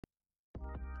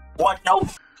What no?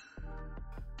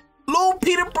 Lil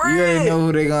Peter Bread. You already know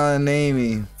who they gonna name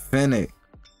me. Finnick.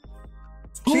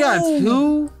 She got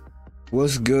 2?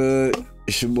 What's good?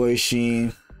 It's your boy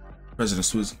Sheen. President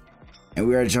Swizzy. And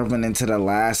we are jumping into the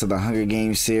last of the Hunger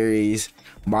Games series,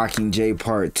 Mockingjay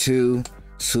Part 2.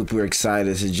 Super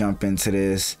excited to jump into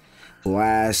this.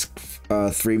 Last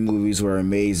 3 movies were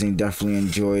amazing. Definitely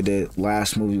enjoyed it.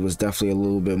 Last movie was definitely a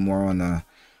little bit more on the, I'm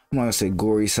not gonna say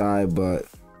gory side, but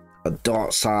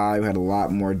adult side. We had a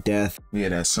lot more death. Yeah,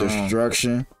 that song.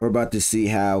 Destruction. We're about to see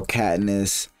how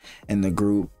Katniss and the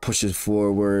group pushes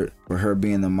forward for her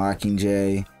being the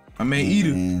Mockingjay. I may eat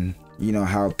it. And you know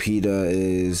how Peeta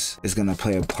is gonna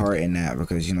play a part in that,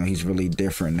 because you know he's really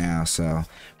different now. So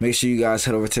make sure you guys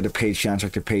head over to the Patreon,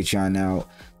 check the Patreon out.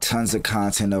 Tons of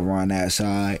content over on that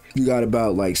side. You got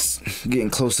about like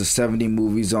getting close to 70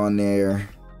 movies on there.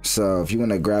 So if you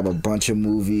want to grab a bunch of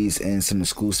movies and some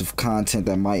exclusive content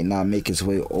that might not make its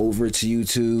way over to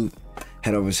YouTube,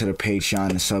 head over to the Patreon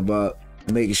and sub up.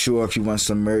 Making sure if you want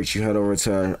some merch, you head over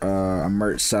to our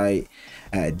merch site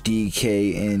at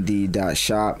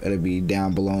dknd.shop. It'll be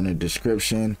down below in the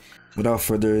description. Without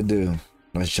further ado,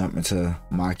 let's jump into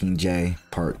Mockingjay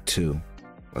Part 2.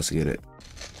 Let's get it.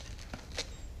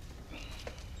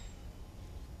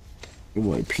 Your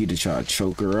boy Peeta tried to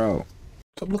choke her out.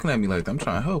 Stop looking at me like that. I'm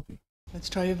trying to help you. Let's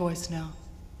try your voice now.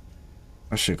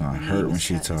 That shit gonna hurt when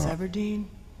she talks. Everdeen.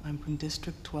 I'm from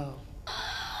District 12.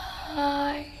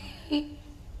 My name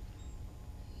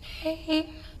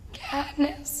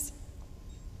Katniss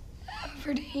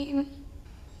Everdeen.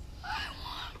 I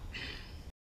want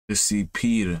to see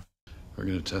Peeta. We're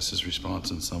gonna test his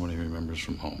response on someone he remembers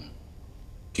from home.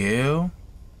 Gail?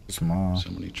 His mom.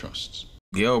 Someone he trusts.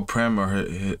 Gail, Prem, or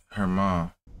her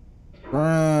mom?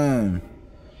 Prem.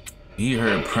 He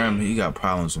heard Prem. He got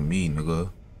problems with me,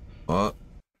 nigga. Fuck.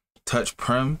 Touch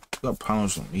Prem. He got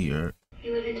problems with me, right?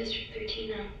 You live in District 13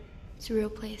 now. It's a real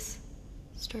place.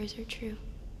 Stories are true.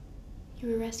 You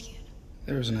were rescued.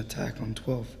 There was an attack on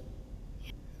 12.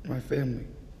 My family.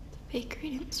 The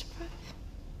bakery didn't survive.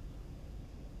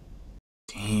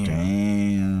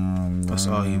 Damn. That's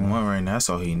all he want right now. That's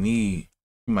all he need.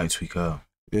 He might tweak out.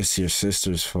 It's your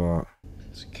sister's fault.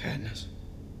 It's Katniss.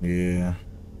 Yeah.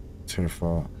 It's her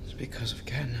fault. It's because of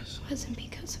Katniss. It wasn't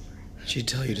because of her. She'd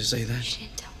tell you to say that. She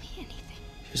didn't tell me anything.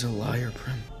 She's a liar,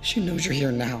 Prim. She knows you're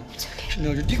here now. It's okay. She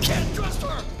knows you can't trust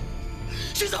her!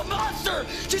 She's a monster!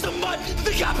 She's a mud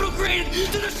the Capitol created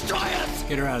to destroy us!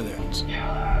 Get her out of there.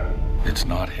 It's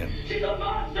not him. She's a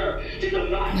monster! She's a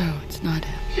monster! No, it's not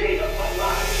him. She's a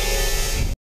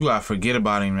monster! You gotta forget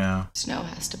about him now. Snow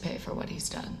has to pay for what he's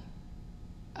done.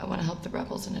 I want to help the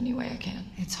rebels in any way I can.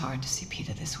 It's hard to see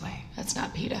Peeta this way. That's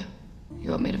not Peeta.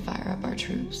 You want me to fire up our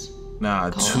troops?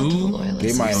 Nah, Call out to the 2? loyalists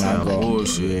They might and not see what go. I can do.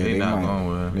 Bullshit. They not going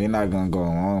with her. They're not gonna go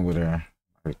along with her.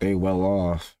 Like, they well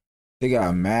off. They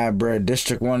got mad bread.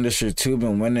 District 1, District 2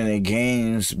 been winning their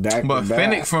games back But to back.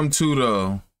 Finnick from 2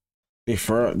 though. They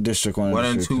for District 1 1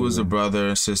 and District 2 was a brother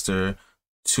and sister.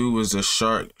 2 was a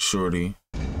shark shorty.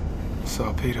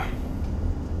 Saw Peeta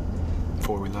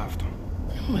before we left.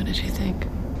 What did you think?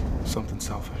 Something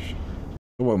selfish.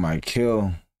 What might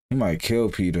kill? He might kill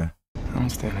Peeta. I don't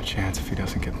stand a chance if he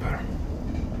doesn't get better.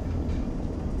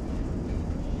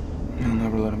 I'll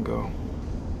never let him go.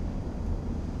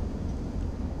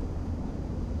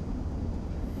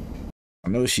 I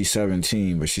know she's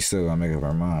 17, but she still gonna make up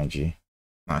her mind, G.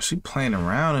 Nah, she playing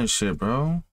around and shit,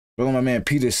 bro. Don't let my man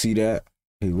Peeta see that.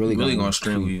 He really Gonna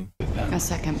strangle you. A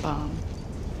second bomb.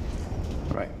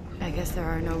 Right. I guess there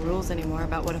are no rules anymore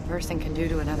about what a person can do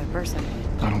to another person.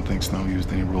 I don't think Snow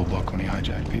used any rule book when he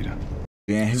hijacked Peeta.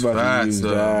 Yeah, he's That's about to facts, use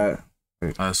though.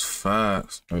 that. That's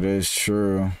facts. That is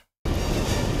true.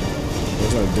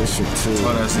 What's that District 2?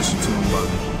 Oh, that's District 2 and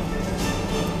Buggy.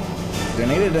 Then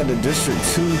they did that to District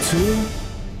 2 too?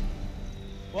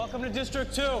 Welcome to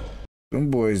District 2.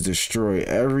 Them boys destroy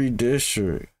every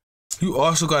district. You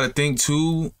also gotta think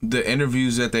too, the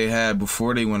interviews that they had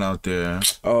before they went out there.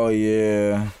 Oh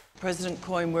yeah. President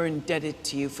Coyne, we're indebted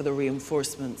to you for the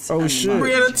reinforcements. Oh and shit.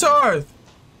 Brianna Tarth!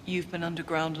 You've been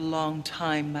underground a long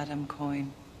time, Madame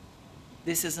Coyne.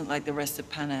 This isn't like the rest of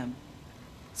Pan Am.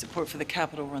 Support for the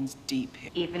capital runs deep here.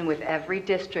 Even with every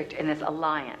district in this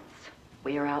alliance,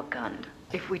 we are outgunned.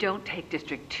 If we don't take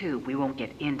District 2, we won't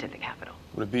get into the capital.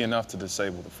 Would it be enough to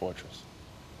disable the fortress?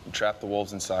 You trap the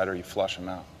wolves inside or you flush them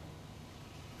out?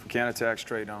 If we can't attack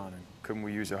straight on, and couldn't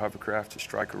we use a hovercraft to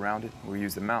strike around it? We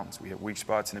use the mountains. We have weak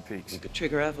spots in the peaks. We could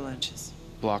trigger avalanches.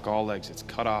 Block all exits,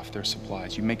 cut off their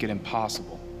supplies. You make it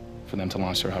impossible for them to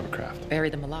launch their hovercraft. Bury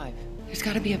them alive. There's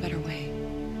got to be a better way.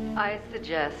 I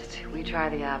suggest we try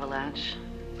the avalanche,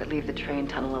 but leave the train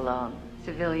tunnel alone.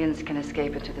 Civilians can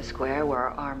escape into the square where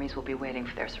our armies will be waiting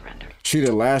for their surrender. She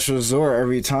the last resort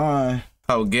every time.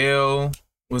 How Gale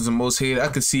was the most hated. I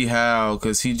could see how,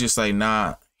 because he just like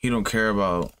he don't care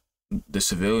about the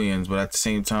civilians, but at the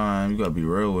same time, you gotta be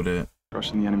real with it.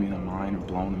 Crushing the enemy in a mine or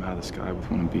blowing them out of the sky with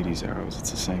one of BD's arrows,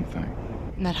 it's the same thing.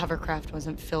 And that hovercraft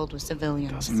wasn't filled with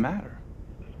civilians. Doesn't matter.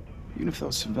 Even if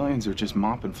those civilians are just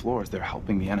mopping floors, they're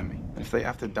helping the enemy. And if they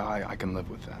have to die, I can live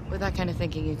with that. With that kind of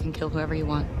thinking, you can kill whoever you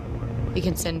want. You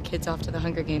can send kids off to the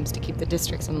Hunger Games to keep the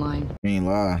districts in line. Ain't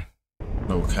lie.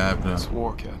 No cap. It's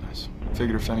war, Katniss.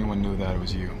 Figured if anyone knew that, it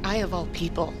was you. I, of all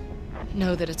people,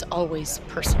 know that it's always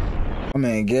personal. I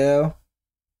mean, Gale,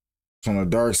 it's on the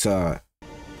dark side.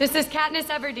 This is Katniss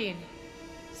Everdeen,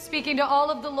 speaking to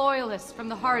all of the loyalists from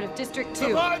the heart of District 2.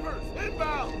 Survivors,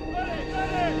 inbound!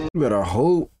 Ready! You better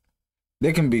hope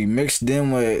they can be mixed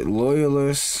in with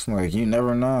loyalists. Like, you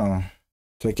never know.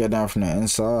 Take that down from the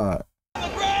inside. On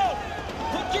the ground!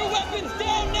 Put your weapons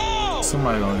down now!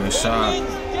 Somebody gonna get shot.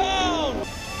 Down!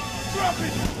 Drop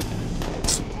it!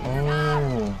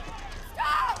 Oh.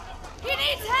 Stop! He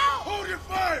needs help! Hold your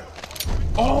fire!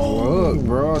 Oh, look,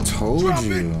 bro, I told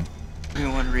you. Only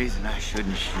one reason I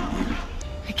shouldn't shoot you.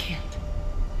 I can't.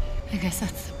 I guess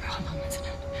that's the problem, isn't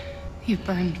it? You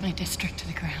burned my district to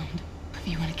the ground. If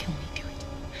you want to kill me, do it.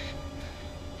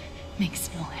 Make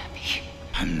Snow happy.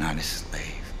 I'm not a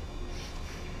slave.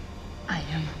 I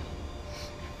am.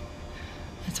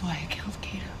 That's why I killed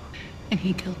Kato. And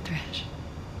he killed Thresh.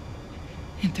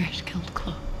 And Thresh killed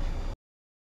Chloe.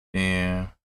 Yeah.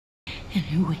 And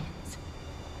who wins?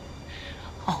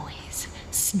 Always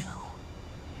Snow.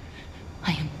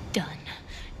 I am done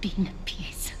being a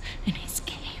piece in his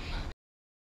game.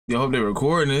 I hope they're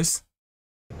recording this.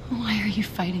 Why are you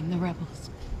fighting the rebels?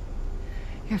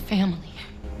 Your family.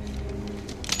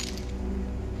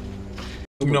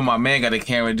 You know my man got a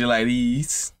camera just like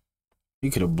these. You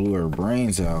could have blew her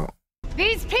brains out.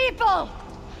 These people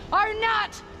are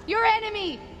not your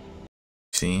enemy.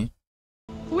 See?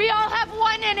 We all have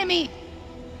one enemy.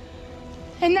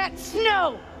 And that's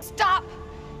Snow. Stop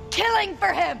killing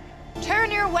for him.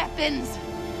 Turn your weapons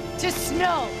to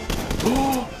Snow.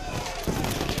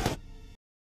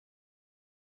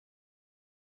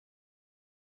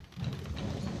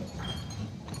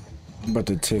 I'm about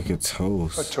to take a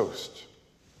toast. A toast.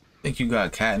 Think you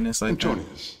got Katniss like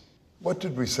Antonius, what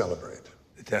did we celebrate?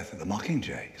 The death of the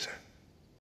Mockingjay, sir.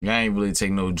 that? I ain't really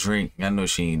take no drink. I know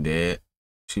she ain't dead.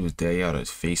 She was dead. Y'all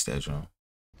just faced that joint.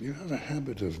 You have a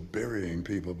habit of burying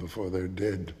people before they're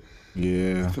dead.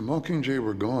 Yeah. If the Mockingjay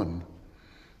were gone,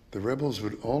 the rebels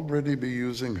would already be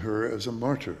using her as a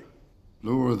martyr.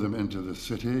 Lure them into the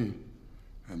city,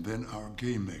 and then our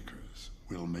game makers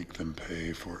will make them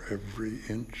pay for every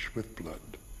inch with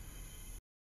blood.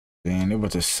 Damn, they're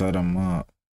about to set them up.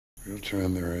 We'll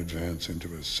turn their advance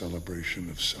into a celebration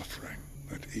of suffering.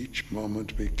 Let each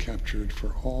moment be captured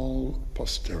for all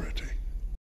posterity.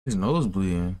 His nose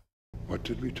bleeding. What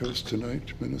did we toast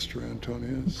tonight, Minister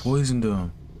Antonius? Poisoned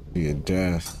him. Be a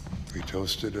death. We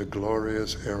toasted a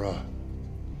glorious era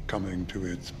coming to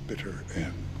its bitter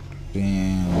end.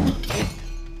 Damn.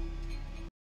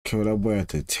 Killed that boy at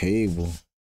the table.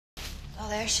 Oh,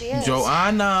 there she is.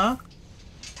 Joanna.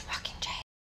 The Mockingjay.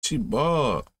 She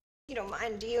bought. You don't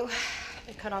mind, do you?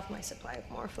 I cut off my supply of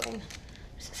morphine.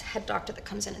 There's this head doctor that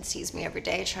comes in and sees me every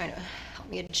day trying to help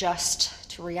me adjust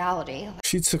to reality.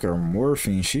 She took her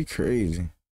morphine. She crazy.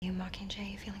 You,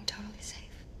 Mockingjay, you feeling totally safe?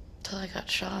 Till I got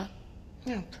shot.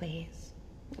 Oh, please.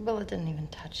 The bullet didn't even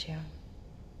touch you.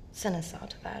 Send us out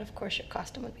to that. Of course your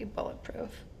costume would be bulletproof.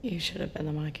 You should have been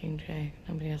the Mockingjay.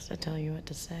 Nobody has to tell you what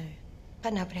to say.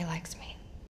 But nobody likes me.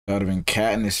 That would have been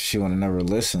Katniss if she would have never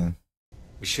listened.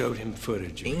 We showed him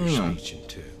footage of your speech in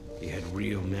 2. He had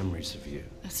real memories of you.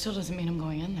 That still doesn't mean I'm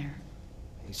going in there.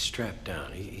 He's strapped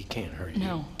down. He can't hurt you.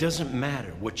 No. Doesn't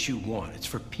matter what you want. It's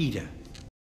for PETA.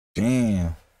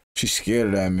 Damn. She's scared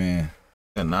of that man.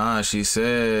 Nah, she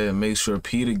said make sure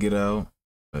Peter get out.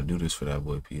 Gotta do this for that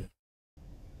boy Peter.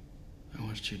 I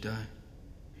watched you die.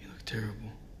 You look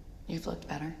terrible. You've looked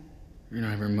better. You're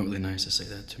not even remotely nice to say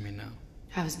that to me now.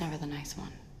 I was never the nice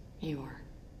one. You were.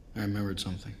 I remembered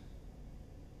something.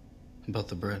 About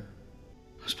the bread.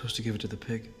 I was supposed to give it to the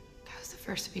pig. That was the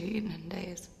first to be eaten in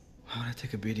days. Why would I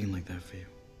take a beating like that for you?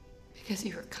 Because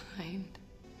you were kind.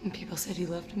 And people said you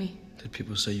loved me. Did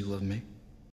people say you loved me?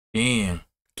 Damn.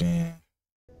 Damn.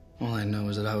 All I know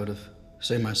is that I would have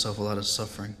saved myself a lot of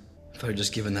suffering if I had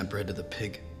just given that bread to the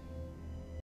pig.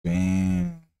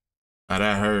 Damn. Now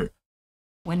that hurt.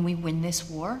 When we win this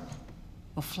war,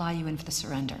 we'll fly you in for the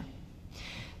surrender.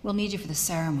 We'll need you for the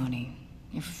ceremony.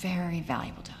 You're very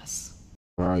valuable to us.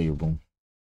 Valuable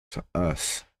to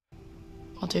us.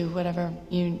 I'll do whatever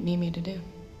you need me to do.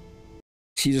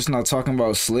 She's just not talking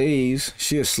about slaves.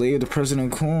 She a slave to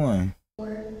President Coin.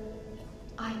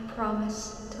 I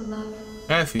promise to love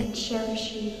and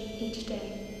cherish you each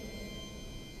day.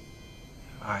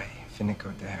 I, Finnick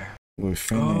O'Dare. With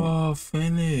Finnick. Oh,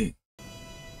 Finnick.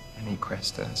 And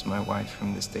Cresta as my wife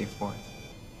from this day forth.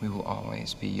 We will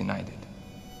always be united.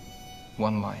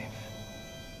 One life,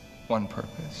 one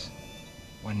purpose,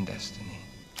 one destiny.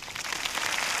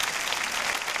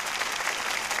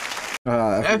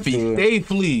 Effie,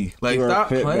 safely. Like, stop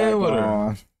playing with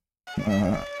her.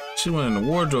 She went in the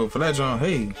wardrobe for that, John.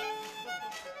 Hey.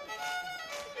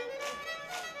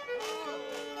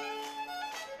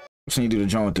 So you do the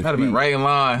John with the Gotta be right in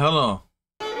line. Hold on.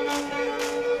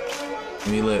 Let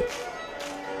me look.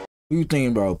 Who you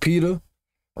thinking about, Peter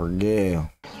or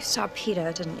Gail? You saw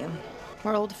Peter, didn't you?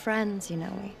 We're old friends, you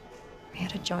know. We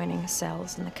had adjoining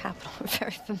cells in the Capitol. We're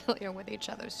very familiar with each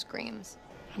other's screams.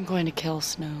 I'm going to kill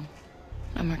Snow.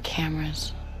 No more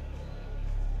cameras.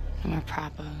 No more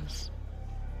propos.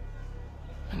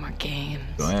 No more games.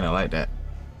 Joanne, I like that.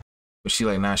 But she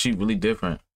like, nah, she really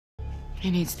different.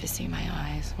 He needs to see my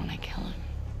eyes when I kill him.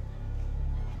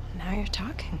 Now you're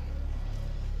talking.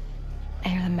 I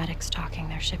hear the medics talking.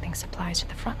 They're shipping supplies to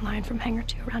the front line from Hangar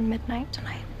 2 around midnight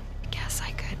tonight. I guess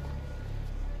I could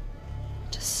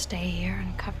just stay here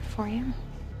and cover for you.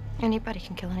 Anybody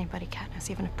can kill anybody, Katniss,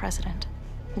 even a president.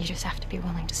 You just have to be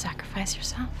willing to sacrifice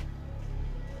yourself.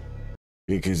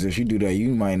 Because if you do that, you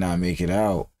might not make it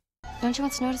out. Don't you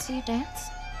want Snow to see you dance?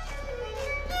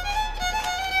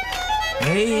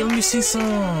 Hey, let me see some.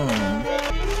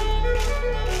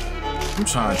 I'm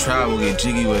trying to travel, get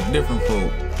jiggy with different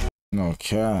folk. No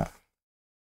cat.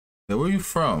 Now, where you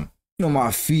from? You know,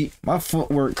 my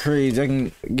footwork crazy. I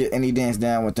can get any dance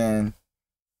down within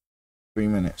 3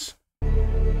 minutes.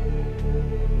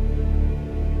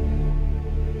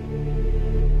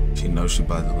 She knows she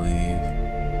about to leave.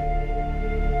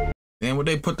 Then would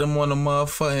they put them on the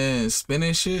motherfucking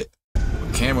spinning shit?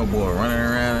 Camera boy running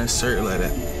around in a shirt like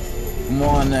that. Come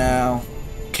on now.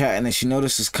 Katniss, you know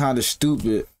this is kind of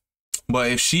stupid.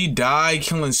 But if she died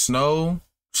killing Snow,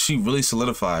 she really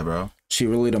solidified, bro. She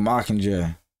really the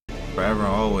Mockingjay. Forever and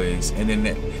always. And then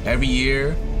every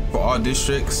year, for all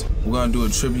districts, we're gonna do a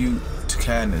tribute to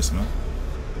Katniss, man.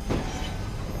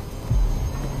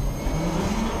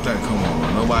 Like, come on,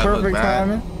 bro. Nobody Perfect look bad.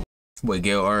 timing. Boy,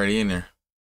 Gail already in there.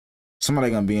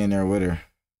 Somebody gonna be in there with her.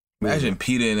 Imagine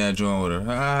Peter in that joint with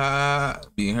her.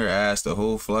 Beating her ass the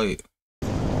whole flight.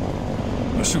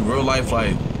 But she real life,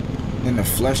 like, in the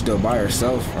flesh though, by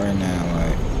herself right now,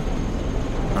 like.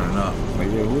 I don't know.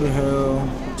 Like, yo, who the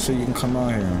hell so you can come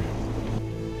out here?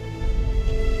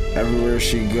 Everywhere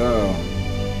she go.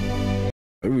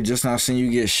 We just not seen you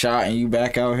get shot and you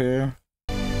back out here.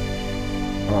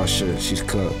 Oh shit, she's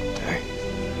cooked. Hey,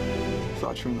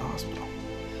 thought you were in the hospital.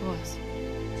 I was.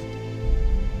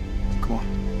 Come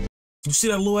on. You see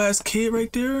that little ass kid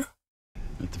right there?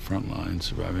 At the front line,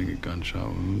 surviving a gunshot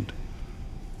wound.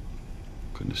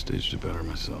 Couldn't have staged it better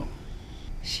myself.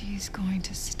 She's going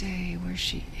to stay where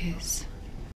she is.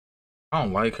 I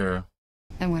don't like her.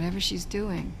 And whatever she's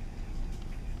doing,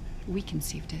 we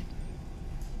conceived it.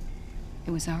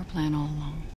 It was our plan all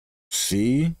along.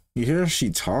 See? You hear she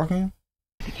talking?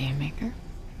 The game maker.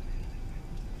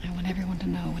 I want everyone to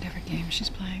know whatever game she's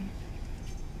playing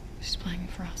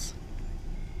for us.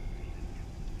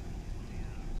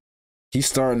 He's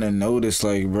starting to notice,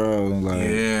 like, bro, like.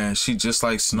 Yeah, she just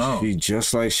like Snow. She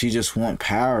just want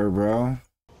power, bro.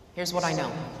 Here's what I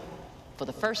know. For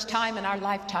the first time in our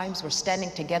lifetimes, we're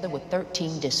standing together with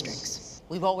 13 districts.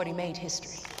 We've already made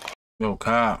history. Yo,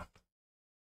 cop.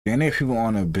 Then there people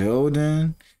on a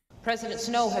building. President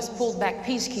Snow has pulled back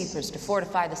peacekeepers to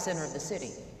fortify the center of the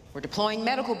city. We're deploying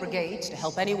medical brigades to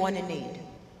help anyone in need.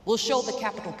 We'll show the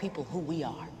capital people who we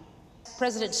are.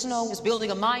 President Snow is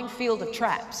building a minefield of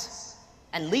traps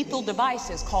and lethal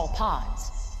devices called pods.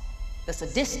 The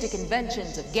sadistic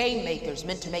inventions of game makers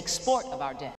meant to make sport of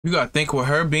our dead. You gotta think with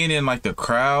her being in like the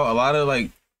crowd, a lot of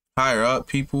like higher up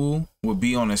people would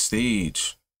be on the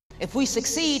stage. If we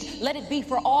succeed, let it be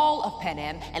for all of Pan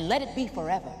Am and let it be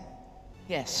forever.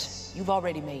 Yes, you've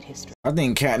already made history. I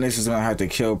think Katniss is gonna have to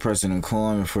kill President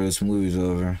Coin before this movie's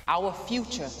over. Our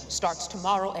future starts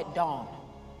tomorrow at dawn,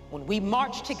 when we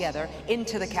march together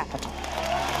into the Capitol.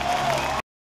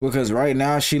 Because right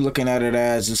now she looking at it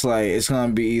as it's like it's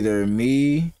gonna be either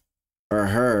me or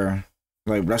her.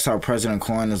 Like that's how President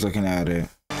Coin is looking at it.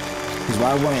 Because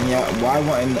why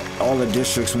wouldn't all the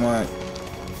districts want?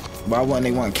 Why wouldn't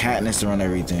they want Katniss to run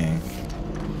everything?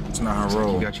 It's not her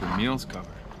role. You got your meals covered.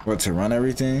 What, to run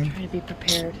everything? Try to be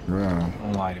prepared. Bro.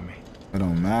 Don't lie to me. It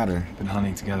don't matter. Been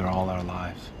hunting together all our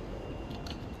lives.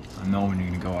 I know when you're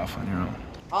gonna go off on your own.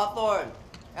 Hawthorne,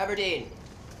 Aberdeen.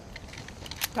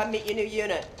 Come meet your new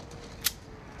unit.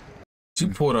 She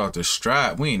pulled out the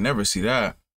strap. We ain't never see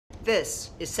that.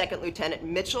 This is Second Lieutenant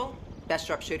Mitchell, best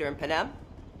sharpshooter in Panem.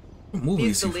 What movie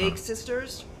These is are he the from? League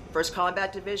Sisters, 1st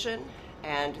Combat Division,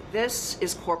 and this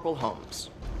is Corporal Holmes.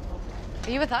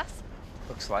 Are you with us?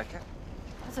 Looks like it.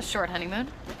 That's a short honeymoon.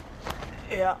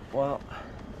 Yeah, well,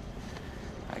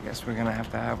 I guess we're gonna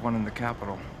have to have one in the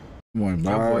Capitol. One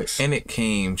That boy, box. and it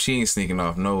came. She ain't sneaking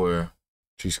off nowhere.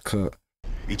 She's cooked.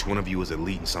 Each one of you is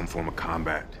elite in some form of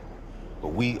combat, but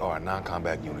we are a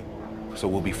non-combat unit, so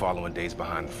we'll be following days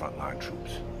behind the frontline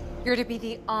troops. You're to be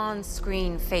the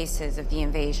on-screen faces of the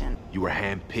invasion You were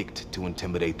handpicked to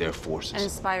intimidate their forces. and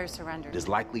inspire surrender. It is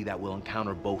likely that we'll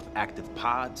encounter both active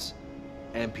pods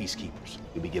and peacekeepers.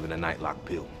 You'll be given a nightlock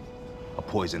pill, a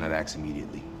poison that acts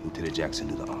immediately. Lieutenant Jackson,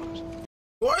 do the honors.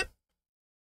 What?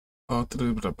 Oh,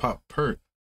 through the pop perk.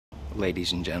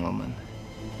 Ladies and gentlemen,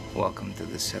 welcome to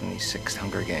the 76th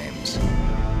Hunger Games.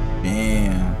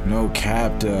 Damn, no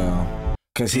cap though.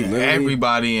 Cause he literally,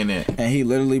 everybody in it. And he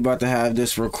literally about to have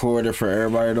this recorded for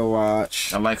everybody to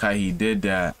watch. I like how he did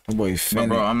that. That boy But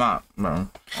bro, I'm not, bro.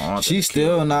 She's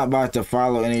still not about to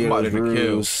follow any of those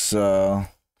rules, so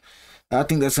I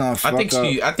think that's gonna fuck up.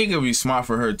 I think it'd be smart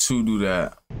for her to do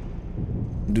that.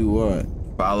 Do what?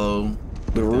 Follow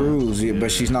the rules, yeah,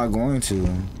 but she's not going to.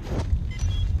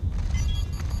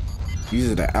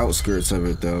 These are the outskirts of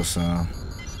it though, so.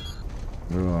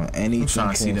 Bro, anything I'm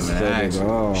trying to see them in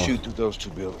action. Shoot through those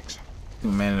 2 buildings. The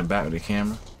man in the back with the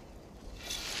camera.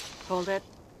 Hold it.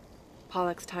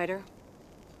 Pollock's tighter.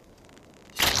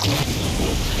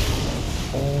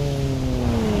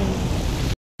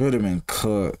 Could have been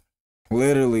cooked.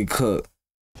 Literally cooked.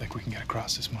 Think we can get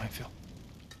across this minefield?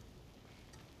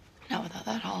 Not without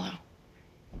that hollow.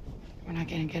 We're not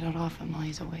gonna get it off him while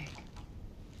he's awake.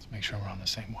 Let's make sure we're on the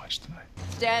same watch tonight.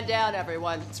 Stand down,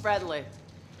 everyone. It's friendly.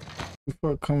 Who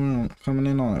fuck coming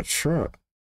in on a truck?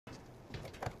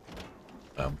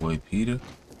 That boy Peter.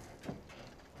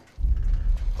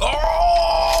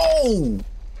 Oh!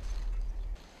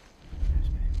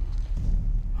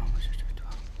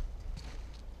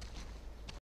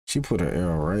 She put her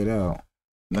arrow right out.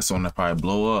 That's the one that probably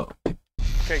blow up.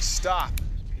 Okay, stop.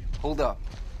 Hold up.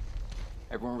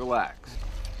 Everyone relax.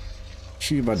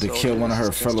 She about to kill one of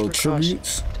her fellow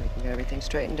tributes. Taking everything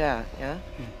straightened out, yeah?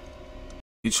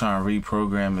 He trying to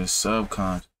reprogram his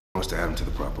subconscious. Wants to add him to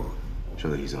the proper. Show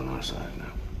that he's on our side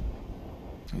now.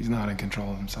 He's not in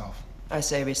control of himself. I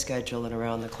say we schedule an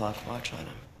around-the-clock watch on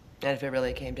him. And if it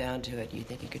really came down to it, you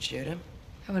think you could shoot him?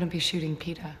 I wouldn't be shooting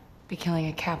PETA. Be killing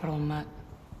a capital mutt.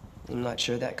 I'm not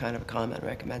sure that kind of a comment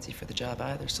recommends you for the job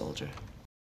either, soldier.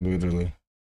 Literally.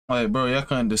 Like, bro, y'all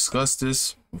couldn't discuss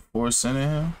this before sending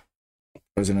him?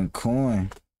 President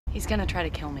Coin. He's gonna try to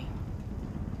kill me.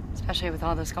 Especially with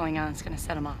all this going on, it's gonna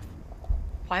set him off.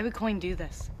 Why would Coin do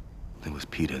this? It was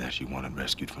Peter that she wanted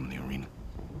rescued from the arena.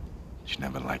 She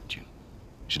never liked you.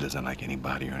 She doesn't like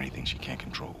anybody or anything she can't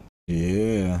control.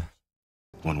 Yeah.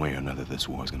 One way or another, this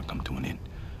war is gonna come to an end.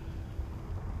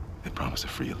 They promised a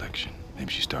free election.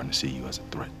 Maybe she's starting to see you as a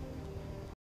threat.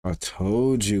 I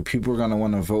told you, people are gonna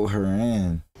want to vote her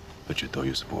in. But you throw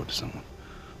your support to someone.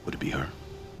 Would it be her?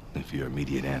 If your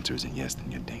immediate answer isn't yes,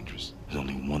 then you're dangerous. There's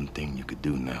only one thing you could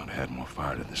do now to add more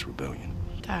fire to this rebellion.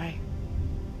 Die.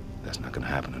 That's not gonna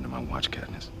happen under my watch,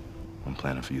 Katniss. I'm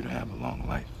planning for you to have a long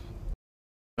life.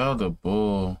 Oh, the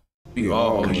bull. We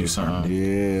all owe you something.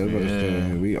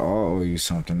 Yeah, we all owe you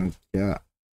something. Yeah.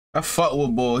 I fuck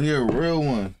with Bull. He a real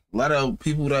one. A lot of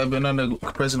people that have been under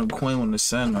President Quinn want to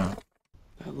send her.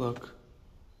 That look.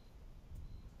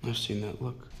 I've seen that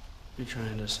look. You're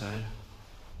trying to decide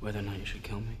whether or not you should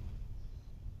kill me.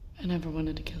 I never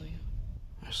wanted to kill you.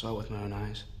 I saw it with my own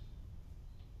eyes.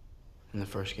 In the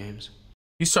first games.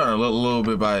 He's starting to look a little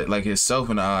bit by like himself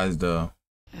in the eyes, though.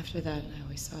 After that, I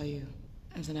always saw you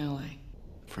as an ally.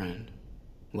 Friend,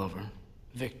 lover,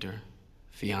 victor,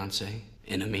 fiance,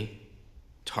 enemy,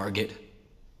 target,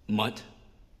 mutt,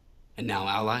 and now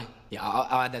ally. Yeah,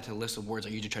 I'll add that to the list of words I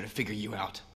use to try to figure you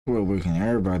out. We're waking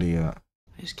everybody up.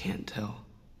 I just can't tell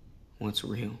what's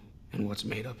real and what's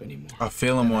made up anymore. I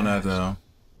feel him on that, though.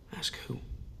 Ask who?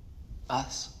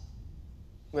 Us.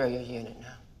 We're your unit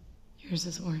now. Yours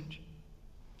is orange.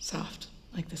 Soft,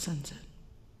 like the sunset.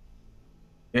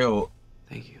 Yo.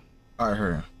 Thank you. I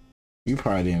heard. You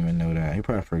probably didn't even know that. He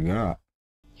probably forgot.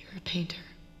 You're a painter.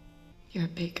 You're a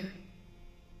baker.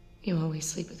 You always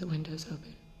sleep with the windows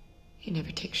open. You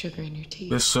never take sugar in your tea.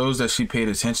 This shows that she paid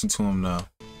attention to him, though.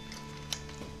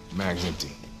 Mag's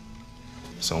empty.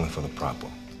 It's only for the propo.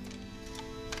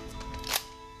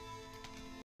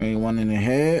 Ain't one in the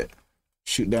head.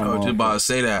 Shoot that. I was just about to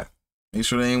say that. Make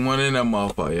sure there ain't one in that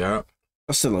motherfucker, yeah.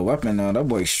 That's still a weapon though. That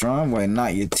boy strong. Boy,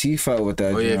 knock your teeth out with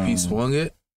that. Oh yeah, if he swung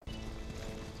it.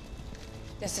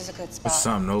 This is a good spot. There's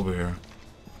something over here.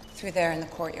 Through there in the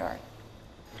courtyard.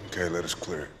 Okay, let us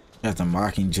clear. Got the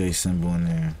Mockingjay symbol in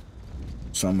there.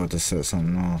 So I'm about to set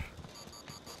something off.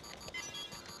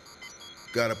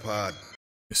 Got a pod.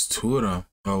 It's two of them.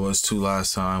 Oh, it was two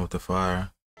last time with the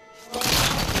fire.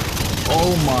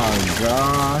 Oh my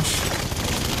gosh.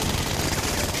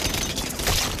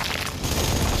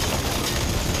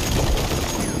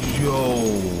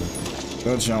 Yo.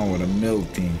 That John with a milk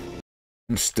thing.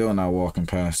 I'm still not walking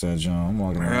past that John. I'm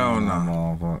walking around that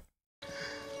motherfucker.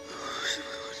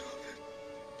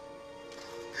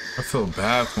 I feel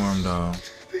bad for him though.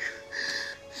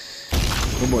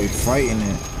 That boy fighting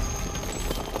it.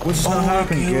 What's gonna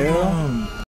happen,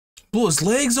 Gil? Blew his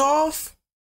legs off?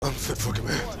 I'm fit for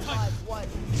command.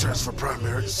 Transfer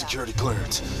primary security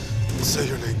clearance. Say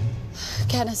your name.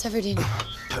 Katniss Everdeen.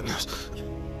 Katniss.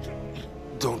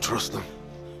 Don't trust them.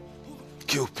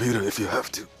 Kill Peter if you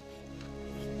have to.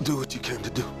 Do what you came to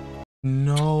do.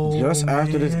 No. Just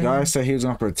after this guy said he was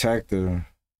gonna protect her.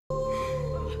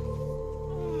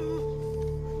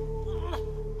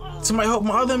 Somebody help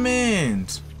my other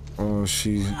mans. Oh,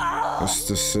 that's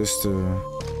the sister.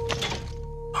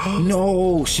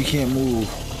 No, she can't move.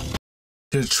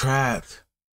 They're trapped.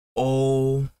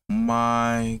 Oh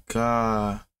my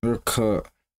god. They're cut.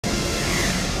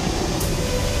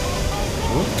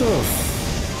 What the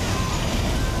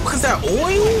What is that,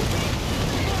 oil?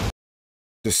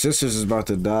 The sisters is about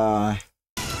to die.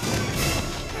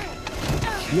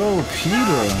 Yo,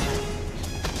 Peter.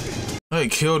 Hey,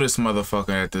 kill this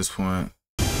motherfucker at this point.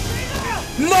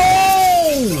 No!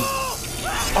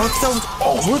 What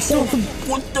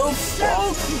the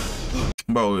fuck?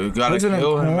 Bro, you gotta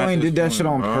kill him. President did that shit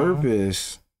on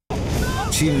purpose.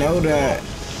 She know that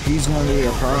he's gonna be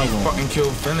a problem. He fucking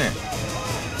killed Finnick.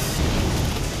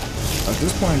 At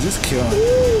this point, just kill him.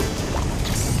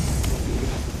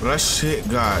 That shit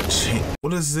got changed.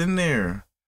 What is in there?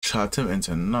 Chopped him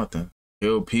into nothing.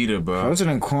 Kill Peter, bro.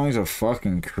 President Coin's a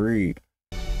fucking creep.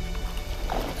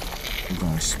 I'm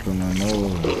gonna spill my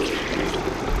nose.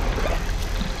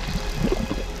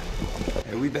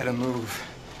 Hey, we better move.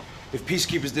 If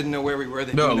peacekeepers didn't know where we were,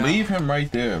 they'd No, do now. leave him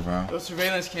right there, bro. Those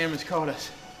surveillance cameras caught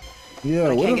us.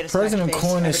 Yeah, what if President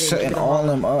Coin is setting all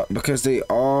them up because they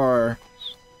are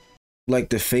like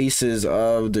the faces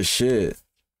of the shit?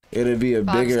 It'll be a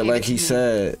bigger, like he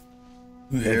said.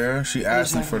 You hear her? She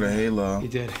asked him for the halo. He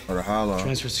did. Or the hollow.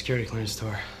 Transfer security clearance to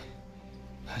her.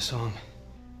 I saw him.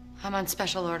 I'm on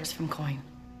special orders from Coin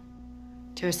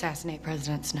to assassinate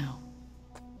President Snow.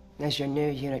 As your new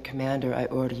unit commander, I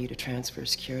order you to transfer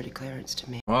security clearance to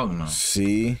me. Oh no.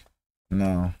 See?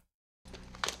 No.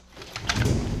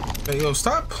 Hey, yo,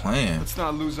 stop playing. Let's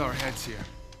not lose our heads here.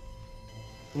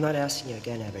 I'm not asking you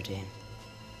again, Everdeen.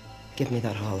 Give me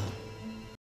that hollow.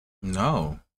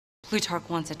 No. Plutarch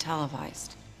wants it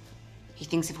televised. He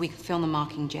thinks if we can film the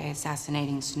Mockingjay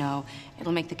assassinating Snow,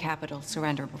 it'll make the capital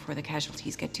surrender before the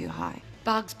casualties get too high.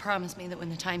 Boggs promised me that when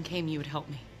the time came, you would help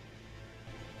me.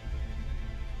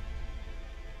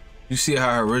 You see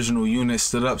how her original unit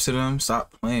stood up to them?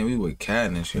 Stop playing. We with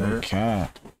Katniss, you heard?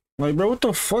 Cat. Like, bro, what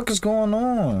the fuck is going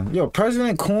on? Yo,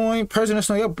 President Coin, President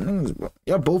Snow,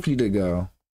 y'all both need to go.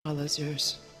 Hollow's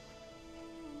yours.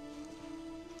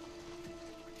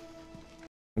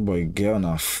 Boy, Gail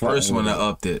not fucking. First one that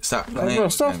upped it. Stop playing. Like, bro,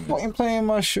 stop fucking playing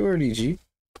my shorty, G.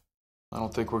 I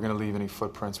don't think we're gonna leave any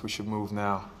footprints. We should move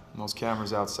now. And those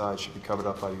cameras outside should be covered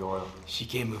up by the oil. She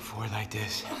can't move forward like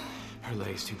this. Her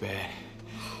leg's too bad.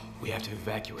 We have to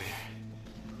evacuate her.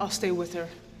 I'll stay with her.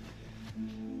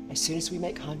 As soon as we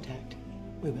make contact,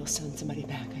 we will send somebody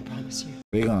back, I promise you.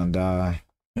 They gonna die.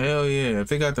 Hell yeah. If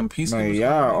they got them pieces. Man,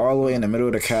 y'all are all the way in the middle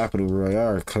of the capital, bro.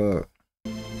 Y'all are cut.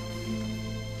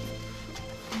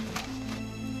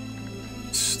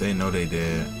 They know they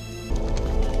did.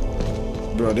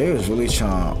 Bro, they was really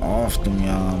trying off them,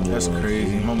 y'all. That's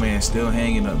crazy. My man's still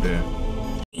hanging up there.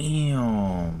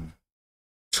 Damn.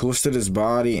 Twisted his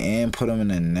body and put him in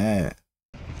the net.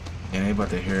 And they about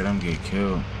to hear them get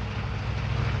killed.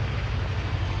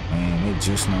 Man, they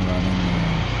just not got in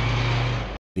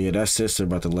there. Yeah, that sister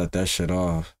about to let that shit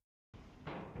off.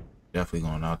 Definitely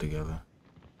going out together.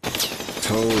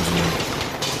 Told you.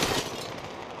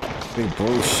 They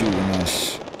both shooting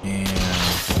us. Yeah.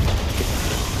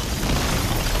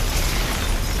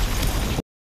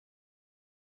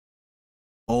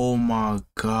 Oh my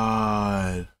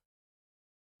god.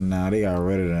 Nah, they got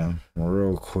rid of them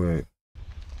real quick.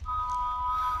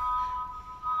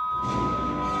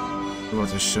 We're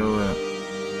about to show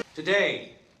it.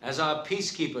 Today, as our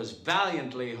peacekeepers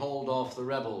valiantly hold off the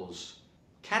rebels,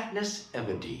 Katniss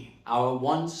Everdeen, our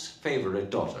once favorite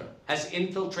daughter, has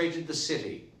infiltrated the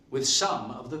city with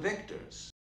some of the victors.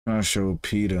 I'll show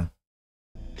Peter.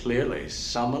 Clearly,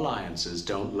 some alliances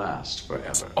don't last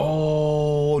forever.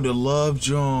 Oh, the love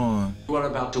John. You are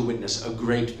about to witness a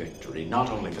great victory, not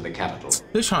only for the capital.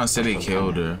 They're trying to say they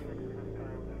killed her.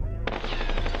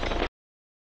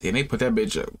 Then they put that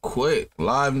bitch up quick.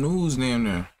 Live news damn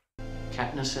there.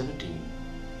 Katniss Everdeen,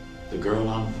 the girl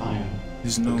on fire,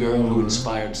 the girl who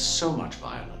inspired so much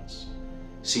violence,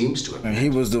 seems to have And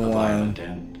he was the one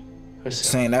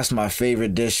saying that's my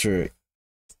favorite district.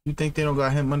 You think they don't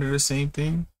got him under the same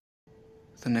thing?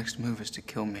 The next move is to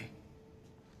kill me.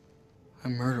 I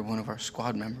murdered one of our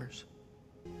squad members.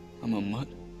 I'm a mutt.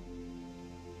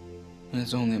 And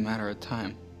it's only a matter of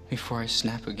time before I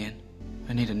snap again.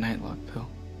 I need a nightlock pill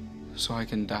so I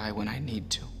can die when I need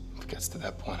to. If it gets to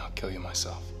that point, I'll kill you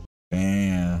myself.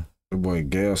 Damn. The boy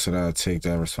Gale said I'd take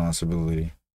that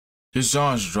responsibility. This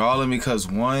John's drawing because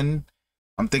one,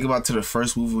 I'm thinking about to the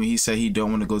first movie when he said he don't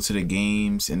want to go to the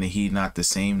games and that he not the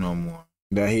same no more.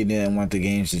 That he didn't want the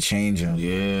games to change him.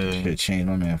 Yeah. It changed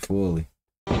my man fully.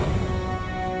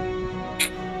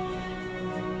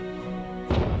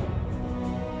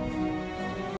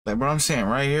 Like, bro, I'm saying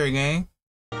right here, gang.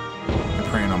 I'm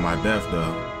praying on my death,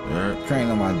 though. Praying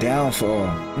on my downfall.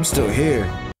 I'm still here.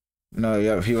 No,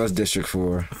 yep, he was District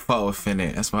 4. Fought with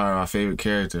Finnet. That's my favorite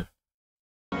character.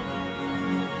 A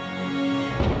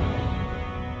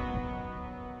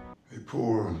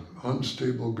poor,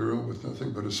 unstable girl with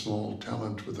nothing but a small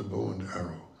talent with a bow and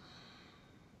arrow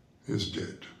is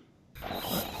dead.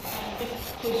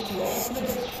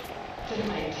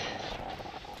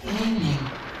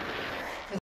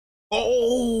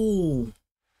 Oh!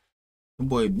 The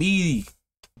boy Beatty.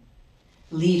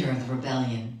 Leader of the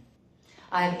rebellion.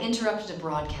 I have interrupted a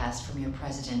broadcast from your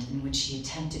president in which she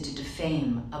attempted to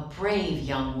defame a brave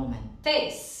young woman.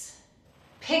 Face,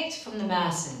 picked from the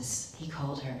masses, he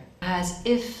called her. As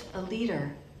if a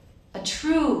leader, a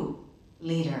true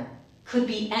leader, could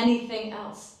be anything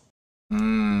else.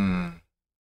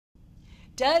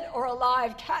 Dead or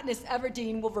alive, Katniss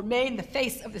Everdeen will remain the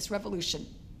face of this revolution.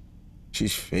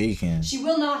 She's faking. She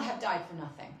will not have died for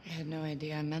nothing. I had no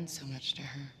idea I meant so much to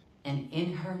her. And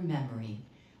in her memory,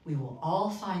 we will all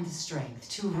find the strength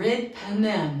to rid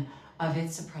Panem of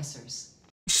its oppressors.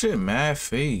 Shit, mad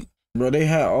fake. Bro, they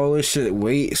had all this shit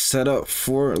set up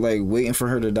for, like, waiting for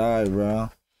her to die, bro.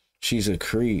 She's a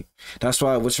creep. That's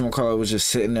why whatchamacallit was just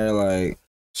sitting there like,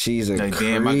 she's a creep.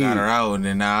 Damn, I got her out, and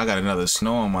then now I got another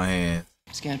snow on my hand.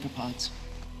 Scan for pods.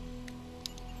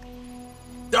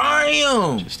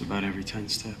 Damn! Just about every 10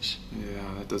 steps.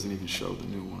 Yeah, that doesn't even show the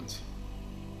new ones.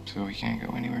 So we can't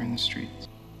go anywhere in the streets.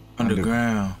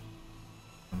 Underground.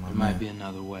 There might be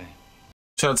another way.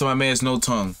 Shout out to my man's No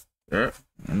Tongue. Yeah.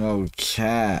 No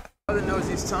cat. Brother knows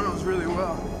these tunnels really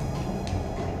well.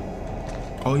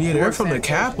 Oh yeah, they're from the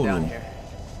capital.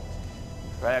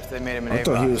 Right after they made him an I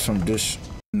thought he was from this.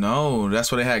 No,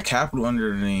 that's why they had capital under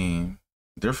the name.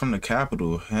 They're from the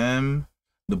capital. Him,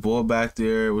 the boy back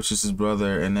there, which is his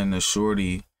brother, and then the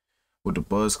shorty with the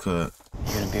buzz cut.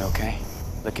 You're gonna be okay.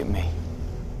 Look at me.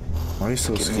 Why are you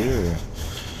so scared?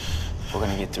 We're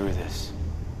gonna get through this.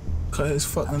 Cut his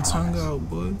fucking tongue out,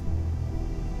 bud.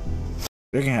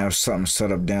 They can have something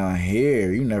set up down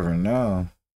here. You never know.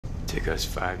 It took us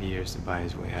 5 years to buy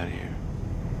his way out of here.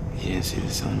 He didn't see the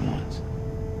sun once.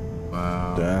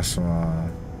 Wow. That's why.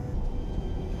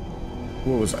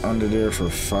 What was under there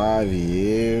for 5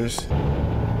 years?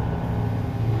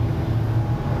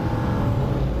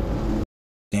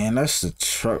 Damn, that's the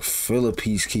truck full of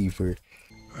peacekeeper.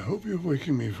 I hope you're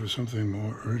waking me for something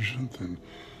more urgent than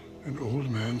an old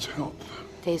man's health.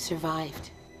 They survived.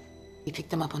 We picked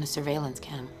them up on a surveillance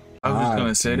cam. I was just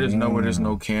gonna say, there's nowhere, there's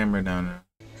no camera down there.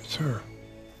 It's her.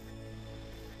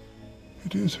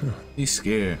 It is her. He's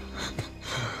scared.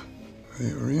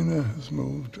 The arena has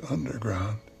moved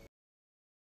underground.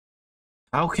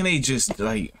 How can they just,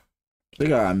 like... They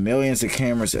got millions of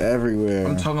cameras everywhere.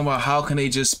 I'm talking about how can they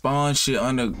just spawn shit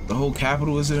under the whole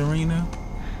capital is an arena?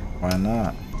 Why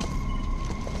not?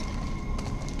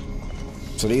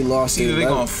 So they lost either they're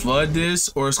gonna flood this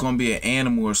or it's gonna be an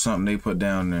animal or something they put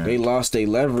down there. They lost their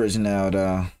leverage now,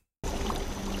 though.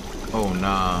 Oh,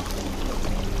 nah.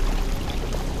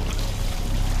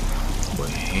 Boy,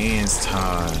 hands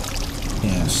tied.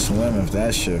 Can't swim if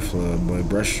that shit flood, boy.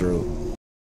 Breaststroke.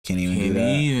 Can't even do that.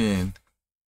 Even.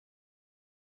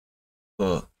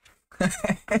 Look.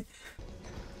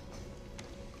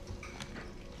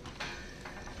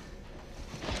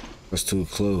 That's too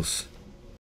close.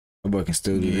 The boy can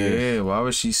still do this. Yeah, why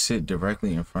would she sit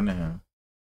directly in front of him?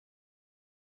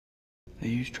 They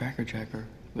used tracker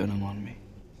venom on me.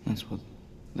 That's what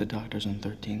the doctors in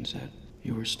 13 said.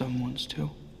 You were stung once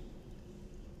too.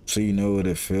 So you know what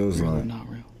it feels Real like. or not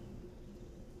real?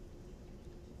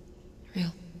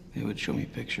 Real. They would show me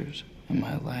pictures of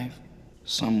my life.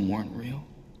 Some weren't real.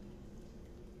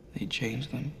 They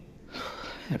changed them.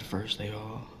 At first they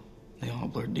all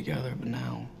blurred together, but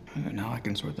now I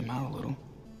can sort them out a little.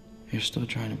 You're still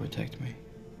trying to protect me.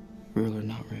 Real or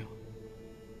not real?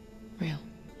 Real.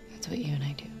 That's what you and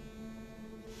I do.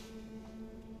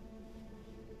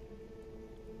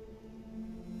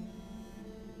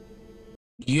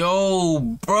 Yo,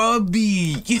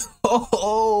 brubby.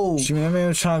 Yo. She man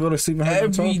was trying to go to sleep and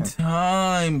every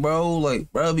time, bro.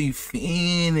 Like, brubby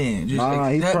fiending.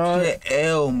 Just he accept probably your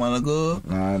L, my nigga.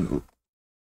 Nah,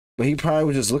 but he probably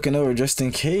was just looking over just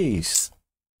in case.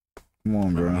 Come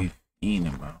on, bro. Brubby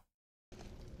fiending, bro.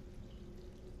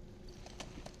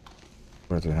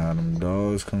 About to have them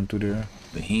dogs come through there.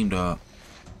 The heme dog.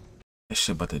 That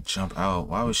shit about to jump out.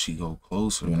 Why would she go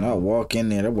closer? Do not walk in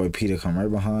there. That boy Peter come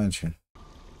right behind you.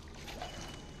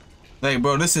 Like,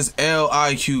 bro, this is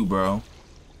LIQ, bro.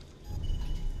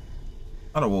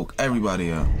 I'd have woke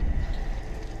everybody up.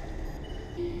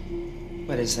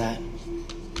 What is that?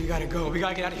 We gotta go. We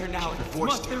gotta get out of here now.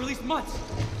 They released Mutts.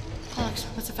 Alex,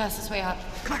 what's the fastest way out?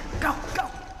 Come on, go, go.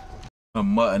 A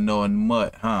mutt knowing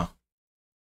mutt, huh?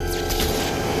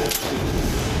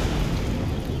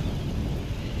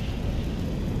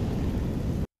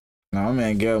 Nah, my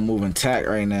man Gale moving tack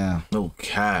right now. No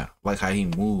cap. Like how he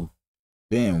moved.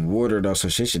 They in water though, so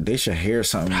they should hear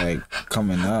something like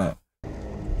coming up.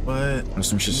 What? Or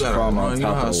some shit You gotta falling run, on you know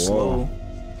top how of the slow? wall.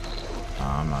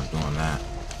 Nah, I'm not doing that.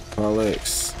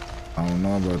 Alex, I don't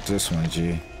know about this one,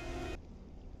 G.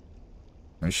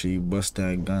 Make sure you bust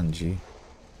that gun, G.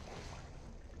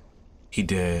 He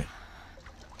did.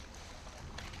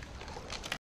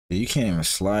 You can't even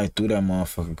slide through that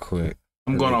motherfucker quick.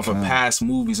 I'm going off of past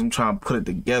movies. I'm trying to put it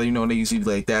together. You know, they usually be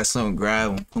like that, something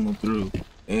grab them, pull them through.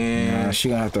 And nah, she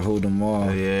gonna have to hold them all.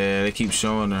 Yeah, they keep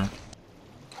showing her.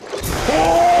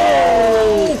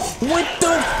 Oh! What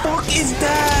the fuck is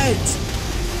that?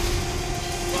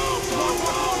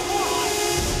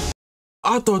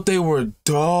 I thought they were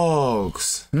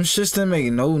dogs. Them shits didn't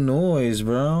make no noise,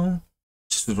 bro.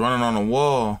 Just was running on the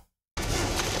wall.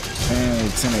 Man,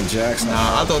 Lieutenant Jackson.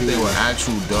 Nah, I thought they were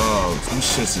actual dogs. Them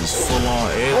shits is full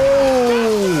on air.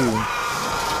 Oh!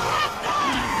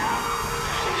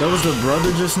 That was the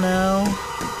brother just now?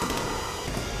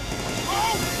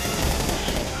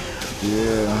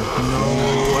 Yeah. No,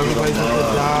 everybody's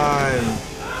gonna die.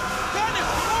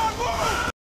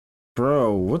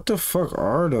 Bro, what the fuck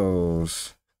are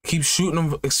those? Keep shooting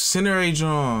them. Incinerate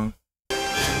John.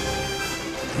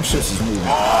 Them shits is moving.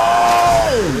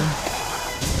 Oh!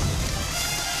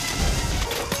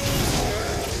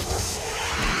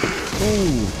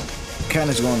 Ooh.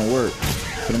 Katniss going to work.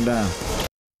 Put him down.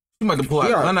 You might have to pull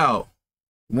that gun out.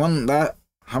 One that.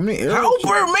 How many arrows?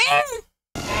 Helper, man!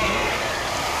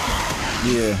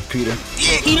 Yeah, Peter.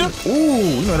 Yeah, Peter.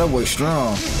 Ooh, you know that boy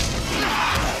strong.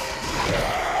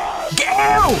 Get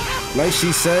out! Like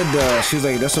she said, she was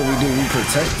like, that's what we do. We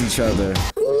protect each other.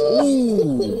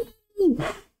 Ooh.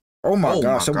 Oh my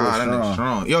gosh, that boy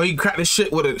strong. Yo, he cracked the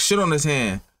shit with a shit on his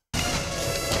hand.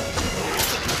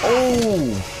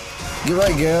 Oh. Get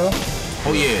right, Gail.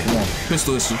 Oh yeah. Come on.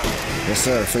 Pistol issue. Yes,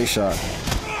 sir. Face shot.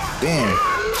 Damn.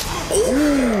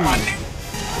 Ooh.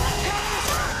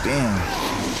 Damn.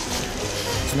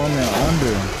 Come on, man.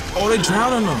 Under. Oh, they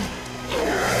drowning him.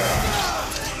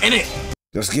 In it.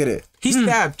 Let's get it. He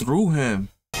stabbed through him.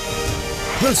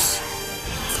 Yes.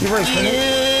 You're right, Penny.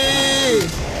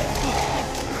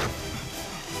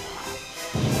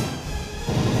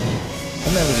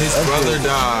 His brother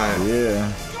died.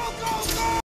 Yeah.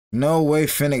 No way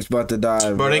Phoenix about to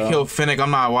die, bro. They killed Finnick.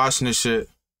 I'm not watching this shit.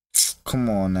 Come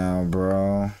on now,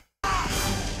 bro.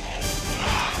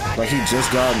 Like he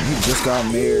just got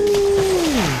married.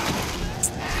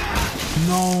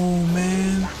 No,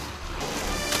 man.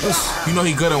 You know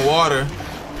he good in water.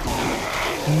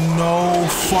 No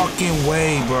fucking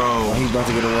way, bro. Oh, he's about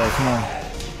to get away. Come on.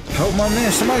 Help my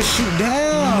man. Somebody shoot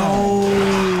down.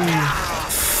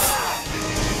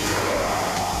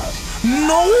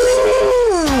 No.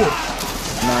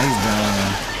 Nah, he's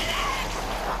down.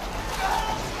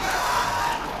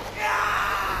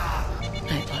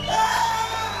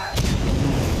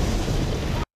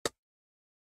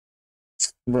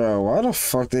 Bro, why the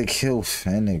fuck they kill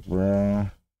Finnick, bro?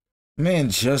 Man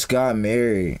just got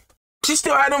married. She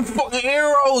still had them fucking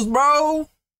arrows, bro.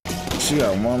 She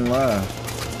got one left.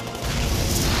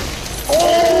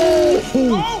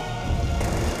 Oh!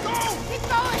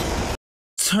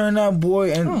 Turn that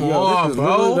boy and Come yo, on, this is bro.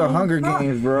 literally the Hunger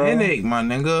Games, bro. Headache, my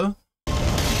nigga.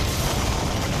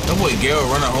 That boy Gale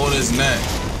running holding his neck.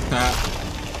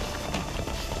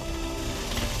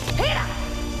 Peter!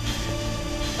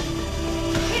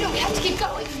 Peter, we have to keep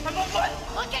going.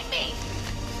 Look at me.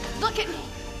 Look at me.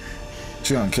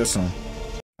 She gonna kiss him.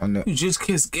 You just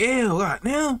kissed Gale,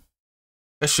 goddamn.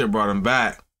 That shit brought him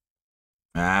back.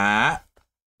 Ah.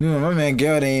 You know, my man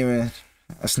Gale didn't even.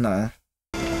 That's nothing.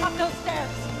 Up those stairs.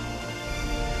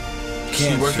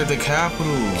 She worked at the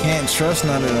Capitol. Can't trust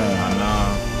none of them. I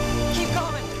know. Keep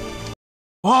going.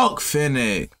 Fuck,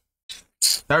 Finnick.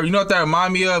 That, you know what that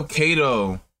remind me of?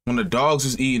 Kato. When the dogs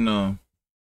was eating them.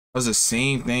 That was the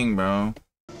same thing, bro.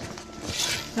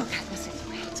 No, Katniss, it's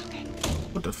okay. It's okay.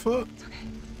 What the fuck? It's okay.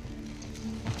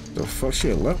 The fuck,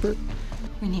 she a leopard?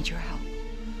 We need your help.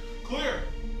 Clear.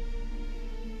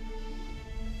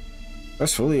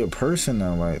 That's really a person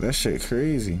though. Like, that shit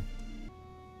crazy.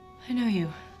 I know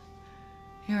you.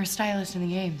 You were a stylist in the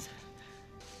games.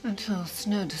 Until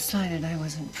Snow decided I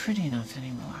wasn't pretty enough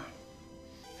anymore.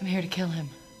 I'm here to kill him.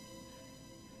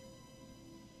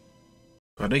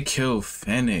 Bro, they killed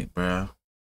Finnick, bro.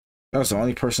 That was the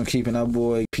only person keeping that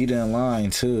boy Peter in line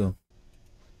too.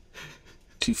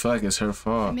 She feel like it's her I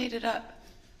fault. made it up.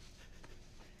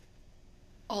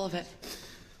 All of it.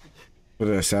 For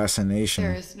the assassination.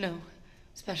 There is no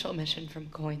special mission from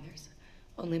Coin. There's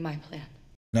only my plan.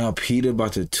 Now Peter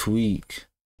about to tweak.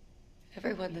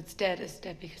 Everyone that's dead is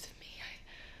dead because of me.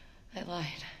 I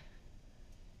lied.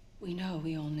 We know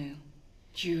we all knew.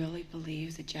 Do you really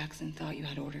believe that Jackson thought you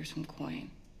had orders from Coin?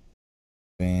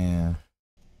 Man.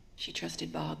 She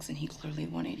trusted Boggs, and he clearly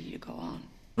wanted you to go on.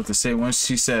 But to say, once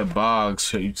she said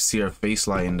Boggs, you could see her face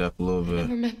lightened up a little I bit.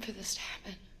 never meant for this to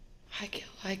happen. I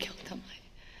killed them.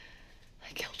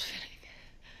 I killed Finnick.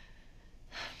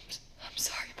 I'm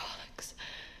sorry, Boggs.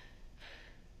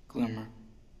 Glimmer,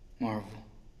 Marvel,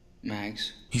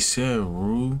 Mags. He said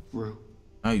Rue? Rue.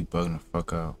 Now you bugging the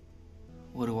fuck out.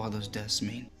 What do all those deaths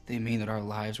mean? They mean that our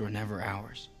lives were never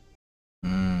ours.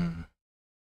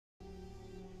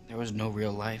 There was no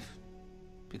real life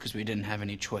because we didn't have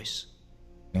any choice.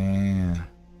 Man.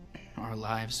 Our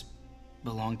lives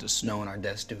belong to Snow, and our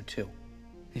deaths do too.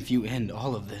 If you end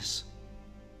all of this,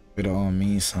 It all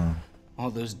means something. all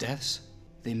those deaths,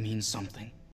 they mean something.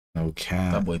 No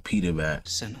cap. That boy Peter back.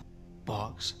 Senna,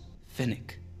 Boggs,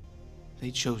 Finnick.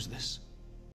 They chose this.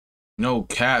 No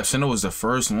cap. Senna was the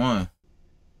first one.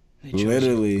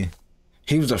 Literally.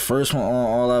 He was the first one on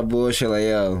all that bullshit. Like,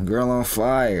 yo, girl on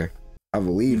fire. I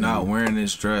believe Not you. wearing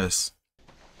this dress.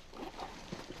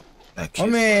 My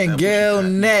man Gale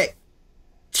neck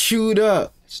chewed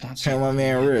up. It's not Tell my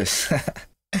man wrist.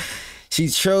 She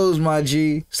chose my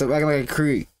G. Stop acting like a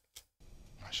creep.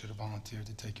 I should have volunteered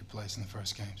to take your place in the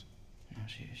first games. No,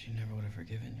 she never would have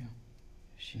forgiven you.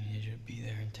 She needed you to be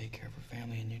there and take care of her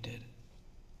family, and you did.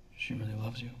 She really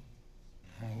loves you.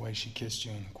 And the way she kissed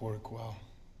you in the quarter quell.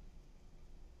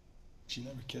 She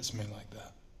never kissed me like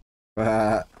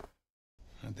that.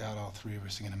 I doubt all three of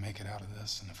us are gonna make it out of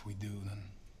this, and if we do, then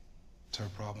it's her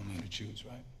problem to choose,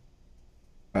 right?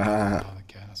 Now the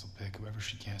Katniss will pick whoever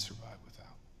she can't survive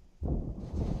without.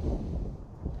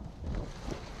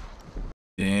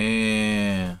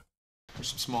 Damn. There's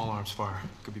some small arms fire.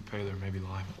 Could be Paler, maybe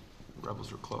Lime. The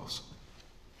rebels are close.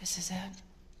 This is it.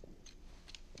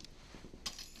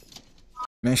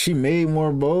 Man, she made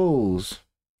more bows.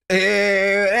 Ew,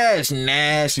 that's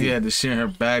nasty. She had the shit in her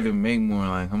bag to make more.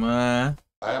 Like, come on.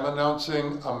 I am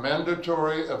announcing a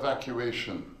mandatory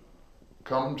evacuation.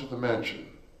 Come to the mansion.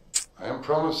 I am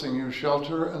promising you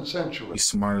shelter and sanctuary. He's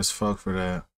smart as fuck for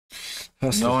that.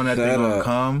 That's Knowing that they're gonna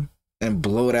come and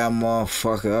blow that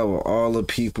motherfucker up with all the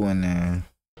people in there.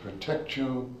 Protect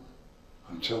you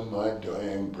until my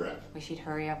dying breath. Wish you'd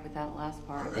hurry up with that last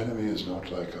part. Our enemy is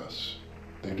not like us.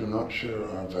 They do not share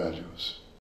our values.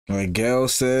 Like Gale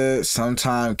said,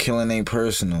 sometime killing ain't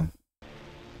personal.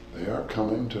 They are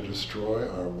coming to destroy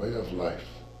our way of life.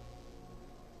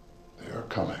 They are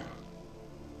coming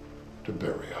to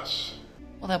bury us.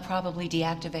 Well, they'll probably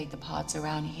deactivate the pods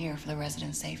around here for the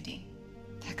residents' safety.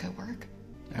 That could work.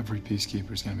 Every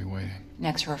peacekeeper's gonna be waiting.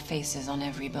 Next to her faces on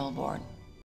every billboard.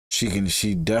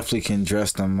 She definitely can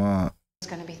dress them up.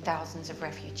 There's gonna be thousands of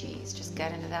refugees. Just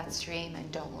get into that stream and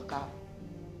don't look up.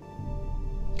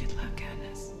 Good luck,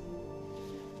 Katniss.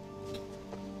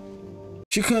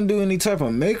 She couldn't do any type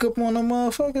of makeup on the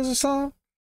motherfuckers or something.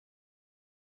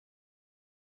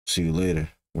 See you later.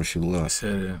 Wish you luck. I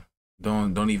said it.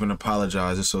 Don't even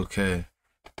apologize. It's okay.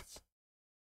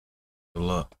 Good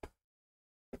luck.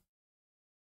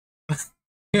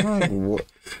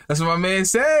 That's what my man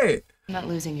said. I'm not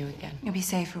losing you again. You'll be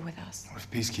safer with us. What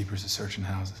if peacekeepers are searching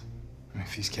houses? I mean,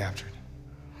 if he's captured.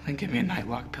 Then give me a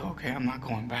nightlock pill, okay? I'm not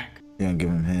going back. You gonna give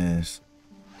him his.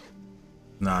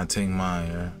 Nah, take mine,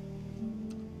 yeah.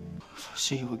 If I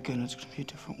see you again, it's gonna be a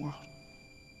different world.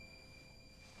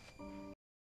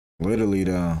 Literally,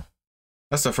 though.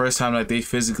 That's the first time that they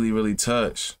physically really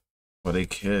touch. Well, they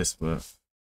kiss, but...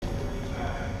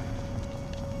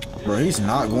 Bro, he's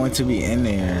not going to be in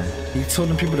there. He told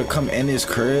them people to come in his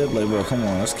crib. Like, bro, come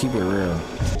on, let's keep it real.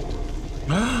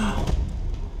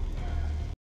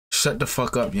 Shut the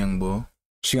fuck up, young boy.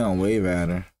 She gonna wave at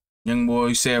her. Young boy,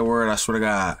 you say a word, I swear to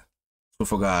God. I swear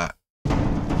for God.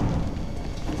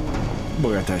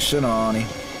 Boy got that shit on him.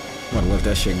 I'm gonna let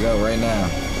that shit go right now.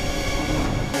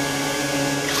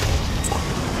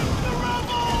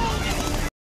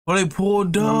 Oh, they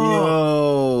pulled up.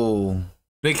 Yo.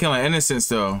 They killing innocents,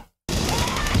 though.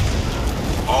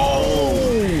 Oh.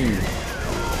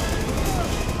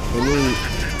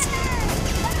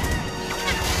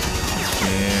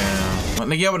 Yeah.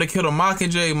 Nigga, y'all would have killed a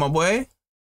Mockingjay, my boy.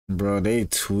 Bro, they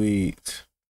tweet.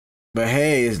 But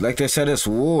hey, it's like they said, it's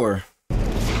war.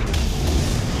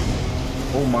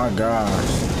 Oh my gosh.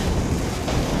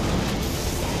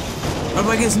 I'm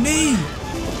like, it's me.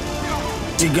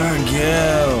 She got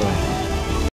Gil.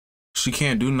 She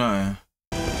can't do nothing.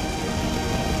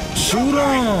 Shoot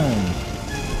him.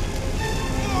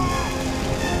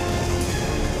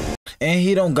 And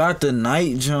he don't got the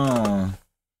night John.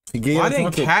 Why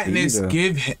didn't Katniss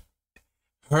give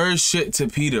her shit to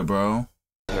Peter, bro?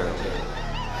 Go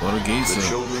to Gates. The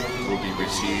children will be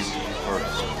received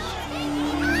first.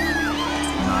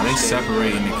 Nah, they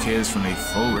separating the kids from their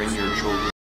folks.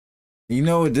 You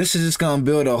know what? This is just gonna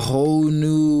build a whole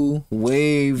new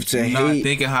wave to hate. Not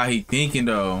thinking how he thinking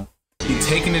though. He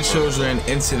taking the children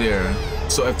into there.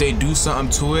 So if they do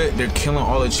something to it, they're killing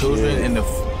all the children, and the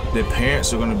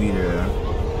parents are gonna be there.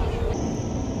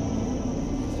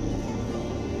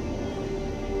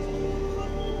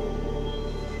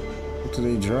 What do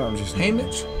they drop? Just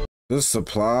payments? This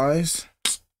supplies?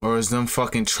 Or is them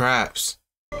fucking traps?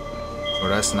 Or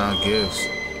that's not gifts.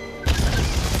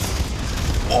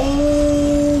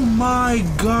 Oh my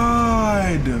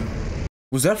God!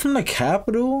 Was that from the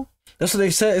Capitol? That's what they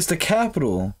said. It's the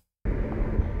Capitol.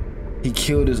 He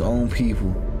killed his own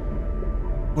people.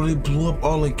 Well, they blew up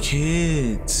all the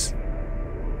kids.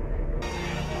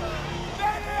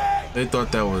 They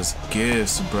thought that was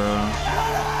gifts, bro.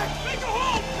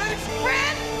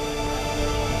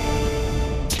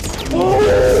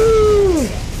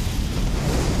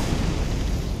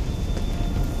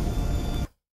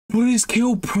 Please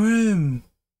kill Prim.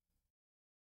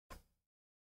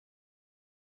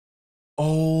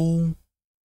 Oh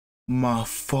my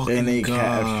fucking God. And they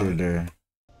captured her.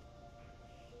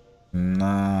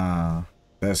 Nah,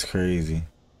 that's crazy.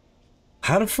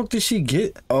 How the fuck did she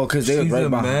get? Oh, cause they was right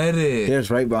behind. They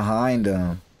was right behind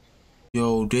them.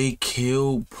 Yo, they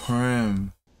killed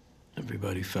Prim.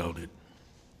 Everybody felt it.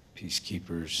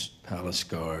 Peacekeepers, palace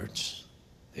guards.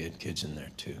 They had kids in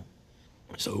there too.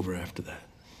 It's over after that.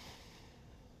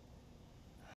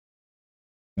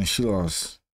 And she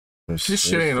lost. This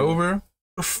shit ain't over. Where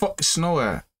the fuck is Snow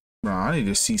at? Bro, I need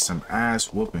to see some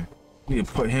ass whooping. Need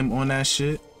to put him on that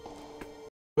shit.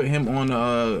 Put him on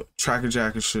the tracker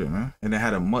jacket shit, man. And then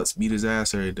had a mutts beat his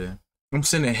ass every day. I'm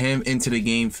sending him into the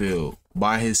game field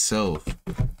by himself.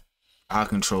 I'll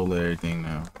control everything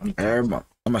now. Everybody,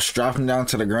 I'm gonna strap him down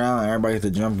to the ground and everybody have to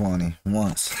jump on him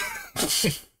once.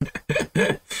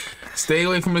 Stay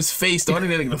away from his face, though. I think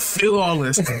they're gonna feel all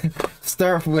this.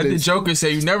 Start with the Joker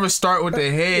say, you never start with the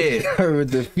head.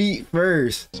 With the feet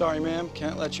first. Sorry, ma'am.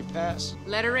 Can't let you pass.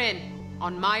 Let her in.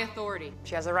 On my authority.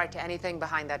 She has a right to anything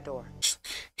behind that door.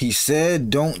 He said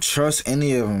don't trust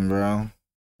any of them, bro.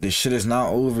 This shit is not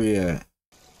over yet.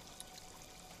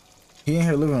 He in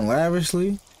here living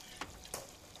lavishly?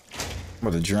 I'm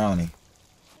about to drown him.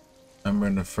 Remember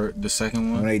in the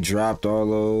second one? When they dropped all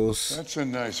those. That's a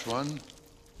nice one.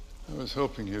 I was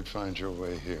hoping you'd find your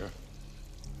way here.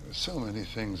 There are so many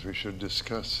things we should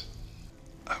discuss.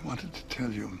 I wanted to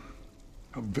tell you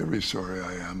how very sorry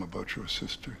I am about your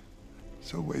sister.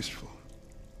 So wasteful.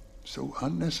 So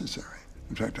unnecessary.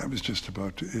 In fact, I was just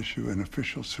about to issue an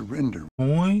official surrender.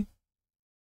 Boy?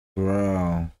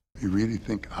 Bro. You really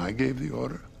think I gave the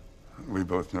order? We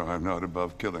both know I'm not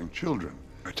above killing children.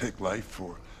 I take life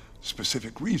for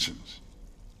specific reasons.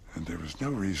 And there was no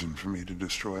reason for me to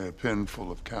destroy a pen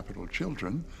full of capital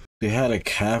children. They had a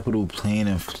Capitol plane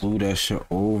and flew that shit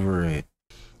over it.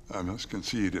 I must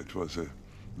concede it was a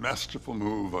masterful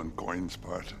move on Coin's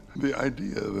part. The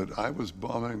idea that I was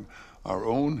bombing our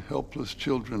own helpless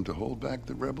children to hold back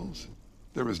the rebels?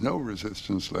 There is no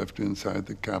resistance left inside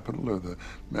the Capitol or the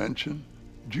mansion.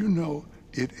 Do you know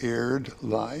it aired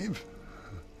live?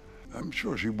 I'm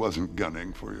sure she wasn't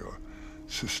gunning for your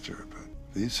sister, but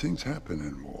these things happen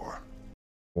in war.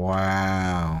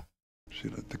 Wow. She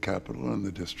let the Capitol and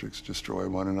the districts destroy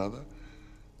one another,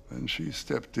 and she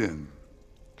stepped in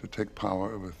to take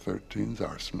power over 13's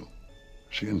arsenal.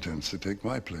 She intends to take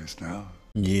my place now.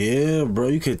 Yeah, bro,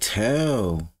 you could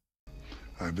tell.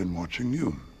 I've been watching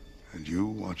you, and you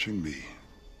watching me.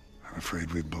 I'm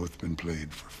afraid we've both been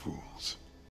played for fools.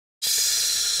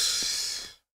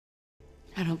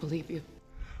 I don't believe you.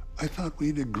 I thought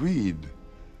we'd agreed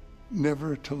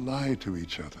never to lie to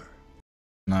each other.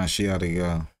 Nah, she ought to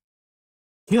go.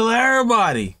 Kill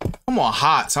everybody. I'm on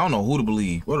hot, so I don't know who to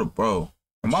believe. What a bro.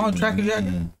 Am I on tracker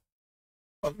jacket?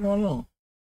 What's going on?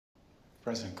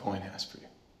 President Coyne asked for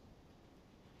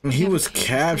you. He was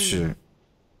captured.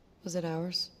 Was it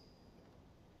ours?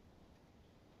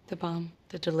 The bomb,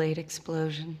 the delayed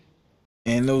explosion.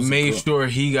 And those made sure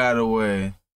he got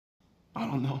away. I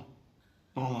don't know.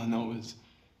 All I know is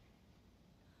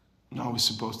I was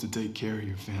supposed to take care of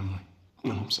your family.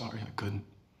 No, I'm sorry, I couldn't.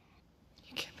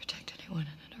 You can't protect anyone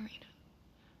in an arena.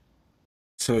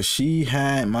 So she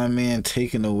had my man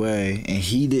taken away, and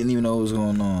he didn't even know what was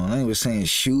going on. He was saying,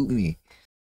 "Shoot me."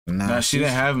 Nah, she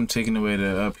didn't have him taken away.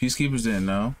 The peacekeepers didn't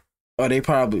know. Oh, they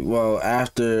probably, well,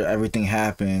 after everything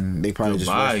happened, they probably just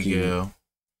rescued him.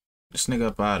 This nigga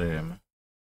up out of there, man.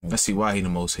 Let's see why he the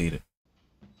most hated.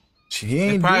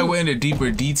 They probably went into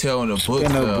deeper detail in the book.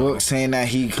 In the book, saying that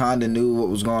he kind of knew what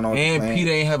was going on. And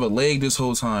Peter ain't have a leg this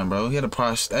whole time, bro. He had a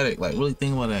prosthetic. Like, really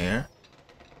think about that, yeah?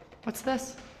 What's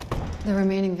this? The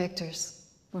remaining victors.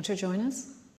 Won't you join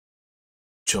us?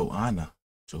 Joanna.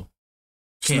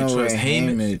 Can't trust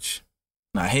Hamish.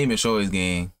 Nah, Hamish always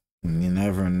gang. You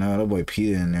never know. That boy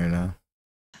Peter in there, though.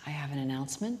 I have an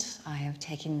announcement. I have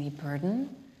taken the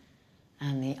burden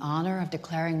and the honor of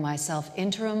declaring myself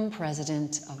interim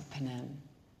president of Panem.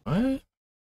 What?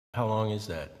 How long is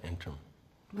that interim?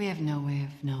 We have no way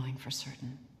of knowing for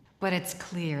certain. But it's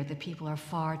clear that people are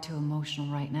far too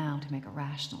emotional right now to make a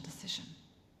rational decision.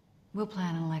 We'll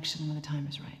plan an election when the time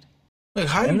is right. Like,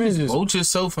 how do you just vote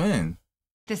yourself in?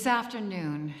 This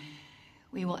afternoon,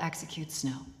 we will execute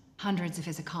Snow. Hundreds of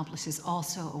his accomplices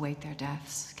also await their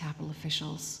deaths. Capitol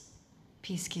officials,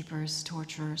 peacekeepers,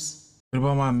 torturers. What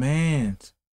about my man?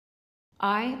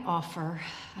 I offer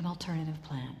an alternative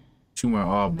plan. She went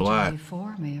all black. Majority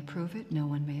 4 may approve it, no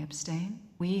one may abstain.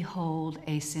 We hold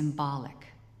a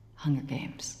symbolic Hunger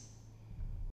Games.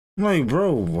 Like,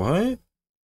 bro, what?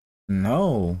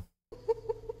 No.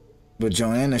 But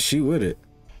Joanna, she with it.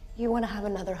 You want to have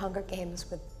another Hunger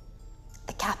Games with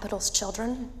the Capitol's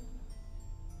children?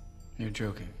 You're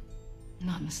joking.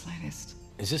 Not in the slightest.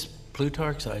 Is this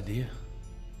Plutarch's idea?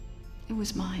 It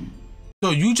was mine.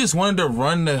 So you just wanted to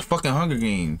run the fucking Hunger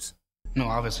Games? No,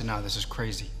 obviously not. This is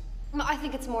crazy. No, I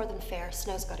think it's more than fair.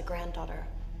 Snow's got a granddaughter.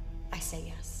 I say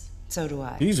yes. So do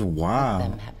I. He's wild. Let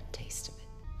them have a taste of it.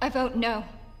 I vote no.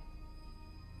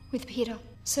 With Peter.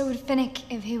 So would Finnick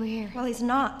if he were here. Well, he's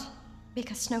not.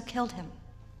 Because Snow killed him.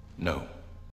 No.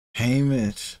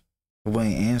 Hamish. We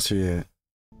ain't answer yet.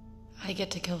 I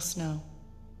get to kill Snow.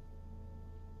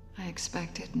 I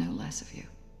expected no less of you.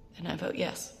 And I vote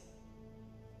yes.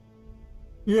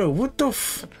 Yo, what the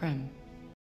The Prim.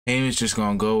 Hamish just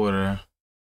gonna go with her.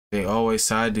 They always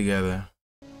side together.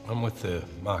 I'm with the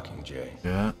Mockingjay.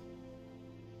 Yeah.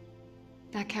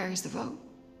 That carries the vote.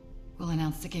 We'll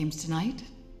announce the games tonight,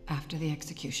 after the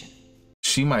execution.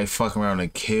 She might fuck around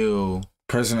and kill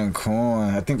President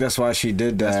Coyne. I think that's why she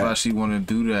did that. That's why she wanted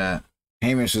to do that.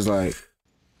 Hamish was like,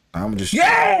 I'm just...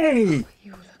 Yay!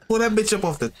 Pull that bitch up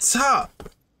off the top.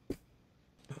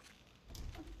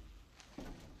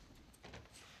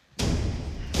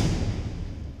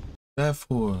 That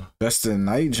for? That's the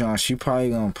night, John. She probably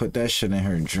gonna put that shit in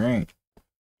her drink.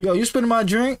 Yo, you spilling my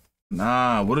drink?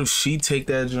 Nah, what if she take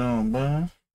that John, bro?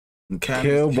 And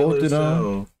kill both of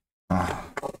them?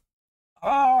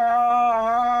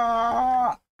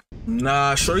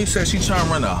 Nah, Shorty said she trying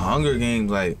to run the Hunger Games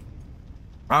like,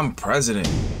 I'm president.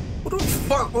 Who the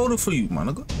fuck voted for you, man?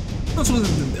 I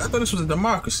thought this was a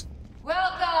democracy.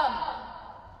 Welcome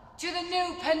to the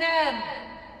new Panem.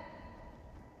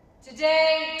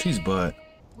 Today, She's butt.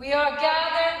 we are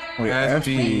gathered Wait,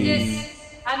 to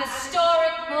witness an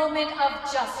historic moment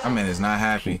of justice. I mean, it's not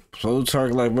happy.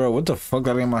 Plutarch, like, bro, what the fuck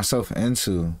did I get myself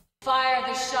into? Fire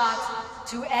the shot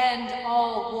to end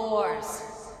all wars.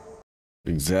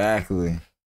 Exactly.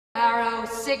 Arrows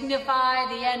signify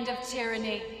the end of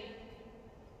tyranny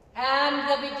and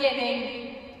the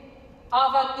beginning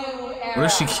of a new era. What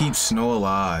does she keep Snow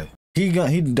alive? He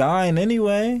dying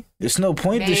anyway. There's no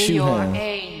point to shoot him.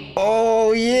 Aim.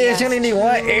 Oh yeah, she only need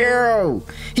one arrow.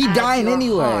 He dying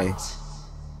anyway.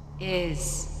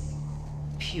 Is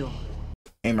pure.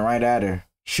 Aiming right at her.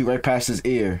 Shoot right past his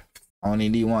ear. I only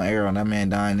need one arrow and that man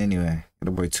dying anyway.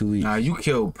 That boy 2 weeks. Nah, you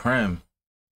killed Prem.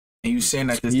 And you saying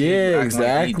that this yeah,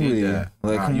 exactly. Like, he did that.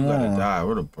 Like nah, come you gotta on. die.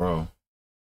 What a bro.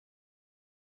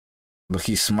 Look,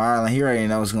 he's smiling. He already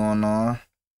knows what's going on.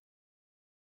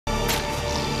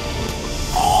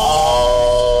 Oh!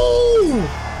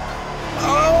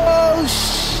 Oh,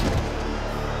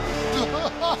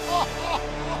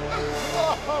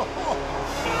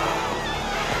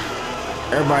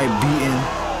 everybody beating.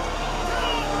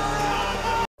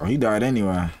 Oh, he died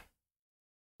anyway.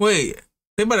 Wait,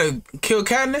 they better kill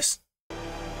Katniss?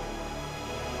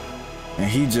 And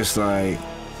he just like,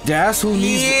 that's who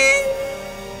needs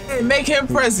to make him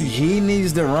Prezi. He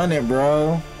needs to run it,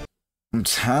 bro. I'm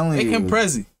telling you. Make him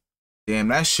Prezi. Damn,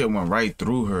 that shit went right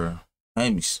through her.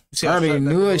 I already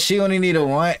knew it. She only needed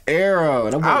one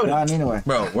arrow. That boy died anyway.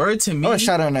 Bro, word to me. I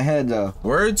shot her in the head though.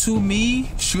 Word to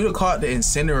me, should have caught the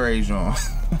incineration on.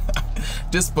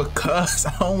 Just because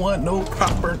I don't want no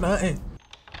proper nothing.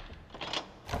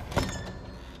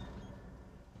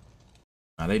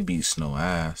 Nah, they beat Snow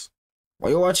ass.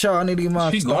 Well, you watch out. I need to get my.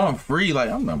 She's going free. Like,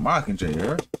 I'm not Mockingjay,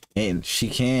 her. And she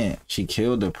can't. She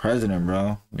killed the president,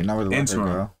 bro. They never let her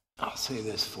go. I'll say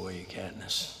this for you,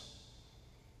 Katniss.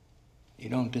 You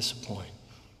don't disappoint.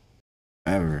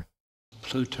 Ever.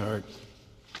 Plutarch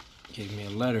gave me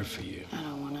a letter for you. I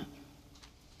don't want it.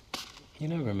 You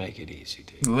never make it easy,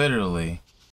 do you? Literally.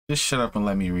 Just shut up and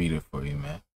let me read it for you,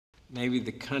 man. Maybe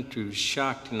the country was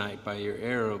shocked tonight by your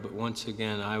arrow, but once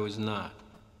again, I was not.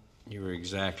 You were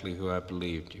exactly who I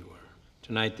believed you were.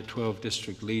 Tonight, the 12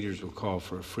 district leaders will call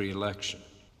for a free election.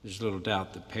 There's little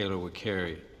doubt that Paler will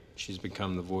carry it. She's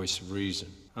become the voice of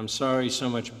reason. I'm sorry so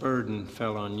much burden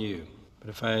fell on you, but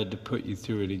if I had to put you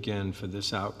through it again for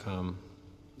this outcome,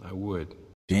 I would.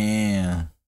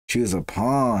 Damn. She was a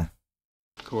pawn.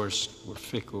 Of course, we're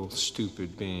fickle,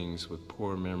 stupid beings with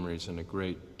poor memories and a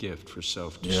great gift for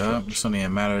self-destruction. Yeah, it's only a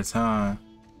matter of time.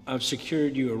 I've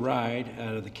secured you a ride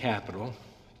out of the capital.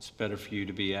 It's better for you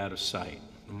to be out of sight.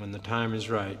 And when the time is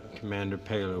right, Commander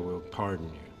Paler will pardon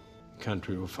you. The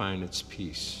country will find its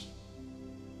peace.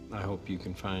 I hope you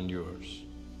can find yours.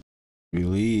 We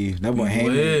leave. That boy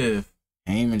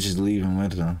Heyman just leaving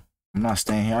with them. I'm not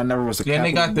staying here. I never was a Yeah,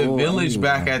 they got the village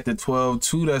back at the 12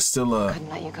 too. That's still a. Couldn't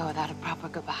let you go without a proper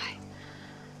goodbye.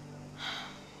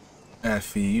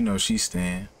 Effie, you know she's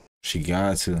staying. She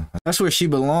got to. That's where she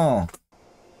belong.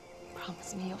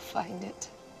 Promise me you'll find it.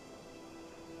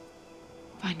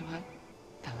 Find what?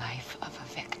 The life of a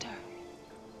victor.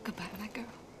 Goodbye, my girl.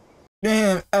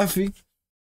 Damn, Effie.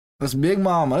 That's Big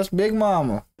Mama. That's Big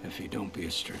Mama. Effie, don't be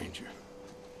a stranger.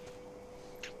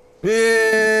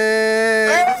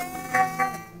 Yeah.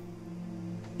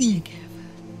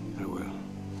 I will.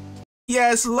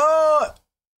 Yes, Lord.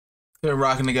 They're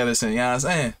rocking together since, you know what I'm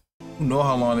saying? You know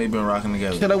how long they've been rocking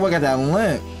together. Shit, I got that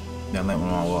limp. That limp when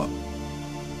I walk.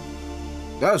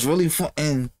 That was really fun.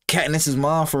 And Katniss's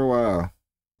mom for a while.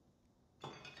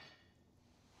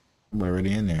 Boy,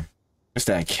 already in there. What's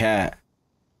that cat?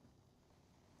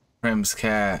 Prim's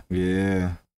cat.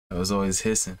 Yeah. That was always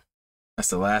hissing. That's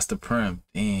the last of Prim.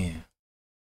 Damn.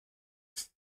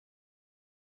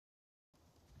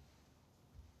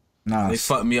 Nah, they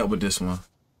fucked me up with this one.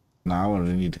 Nah, I would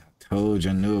have told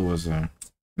you. I knew it was her.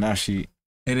 Now she.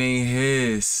 It ain't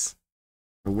his.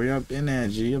 But where I've been at,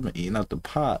 G? I've been eating out the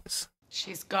pots.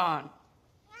 She's gone.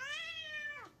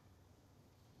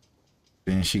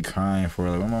 Then she crying for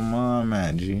her, like, where my mom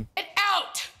at, G? Get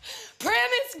out! Prim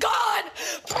is gone!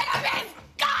 Prim is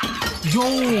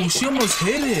gone! Yo, she almost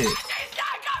hit it. She's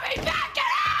not coming back! Get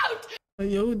out!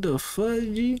 Yo, what the fuck,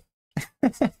 G?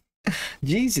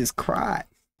 Jesus Christ.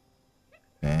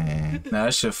 Man. Nah,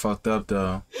 that shit fucked up,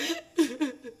 though.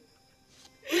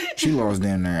 She lost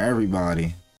damn near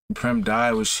everybody. Prim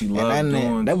died what she loved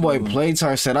doing. That boy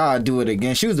Playtar said, I'll do it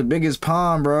again. She was the biggest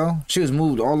pawn, bro. She was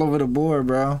moved all over the board,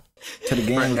 bro. To the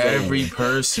game. For every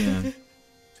person.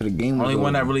 To the game. Only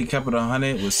one that really kept it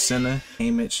 100 was Senna,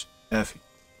 Haymitch, Effie.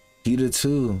 Peter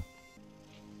too.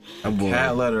 That boy.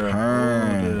 Cat letter.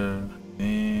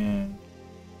 Damn.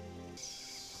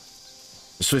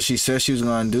 That's what she said she was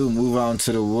gonna do. Move out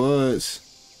into the woods.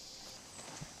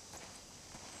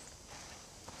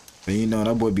 But you know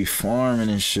that boy be farming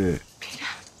and shit. Peter.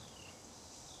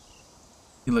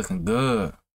 He looking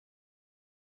good.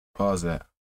 Pause that.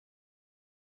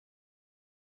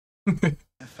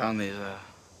 I found these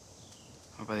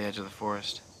over by the edge of the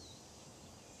forest.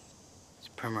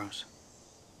 Primrose.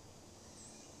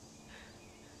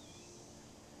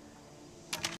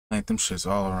 Like them shits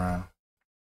all around.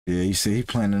 Yeah, you see, he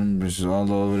playing them bitches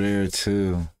all over there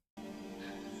too.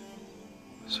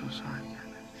 So sorry.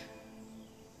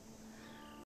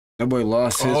 That boy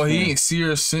lost his. Oh, he ain't see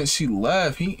her since she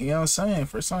left. He, you know what I'm saying?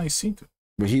 First time he seen her.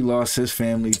 But he lost his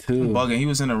family too. I'm bugging. He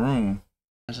was in the room.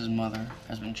 His mother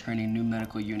has been training new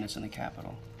medical units in the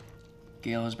capital.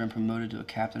 Gail has been promoted to a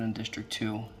captain in District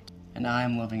 2, and I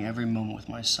am loving every moment with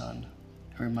my son.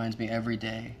 It reminds me every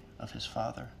day of his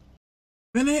father.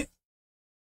 Bennett?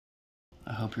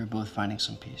 I hope you're both finding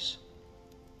some peace.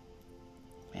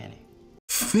 Manny.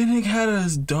 Finnick had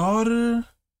his daughter?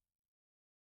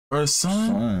 Or a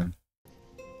son?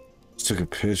 Just took a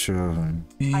picture of him.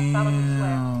 I solemnly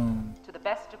swear, to the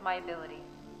best of my ability,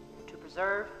 to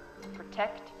preserve,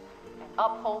 protect, and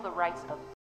uphold the rights of...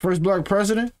 First black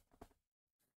president?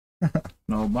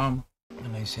 No Obama.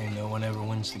 And they say no one ever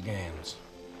wins the games.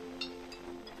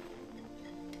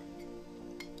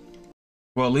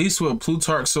 Well, at least with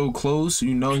Plutarch so close,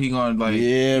 you know he gonna like.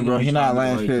 Yeah, bro, he not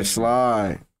letting shit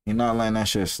slide. He not letting that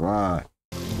shit slide.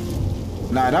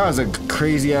 Nah, that was a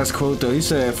crazy ass quote though. He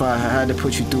said if I had to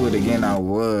put you through it again, I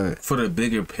would. For the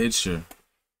bigger picture.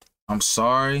 I'm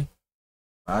sorry.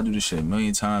 I do this shit a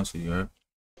million times for you, right?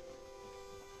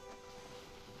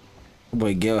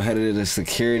 Boy, Gail headed to the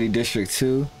security district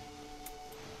too.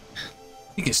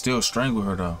 He can still strangle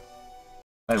her though.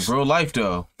 Like real life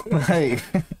though. Like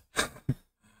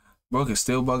bro can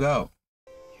still bug out.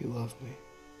 You love me.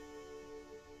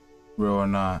 Real or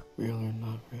not? Real or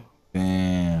not real?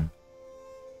 Damn.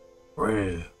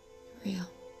 Real. Real.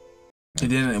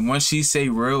 And then once she say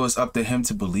real, it's up to him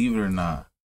to believe it or not.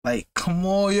 Like, come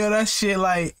on, yo, that shit,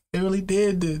 like, it really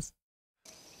did this.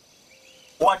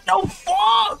 What the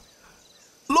fuck?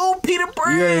 Lil Peter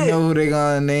Bread. You already know who they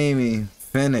gonna name me.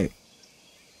 Finnick.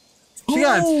 She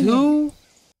got two?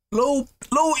 Lil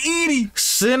Edie.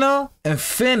 Senna and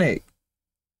Finnick.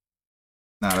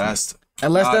 Nah, that's...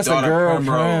 Unless that's a girl,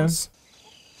 Primrose.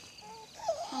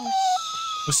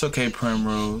 It's okay,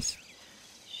 Primrose.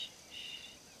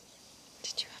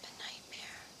 Did you have a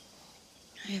nightmare?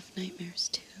 I have nightmares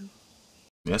too.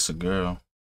 That's a girl.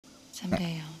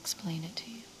 Someday I'll explain it to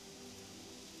you.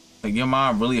 Like, your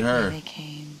mom really her. Why they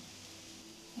came.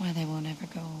 Why they won't ever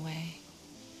go away.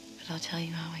 But I'll tell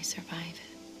you how I survive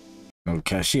it.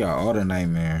 Okay, she got all the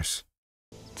nightmares.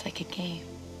 It's like a game.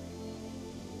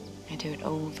 I do it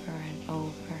over and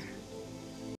over.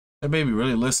 That baby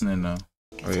really listening though.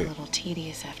 It's a little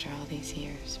tedious after all these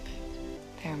years,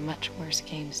 but there are much worse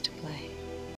games to play.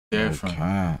 Different.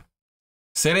 Okay.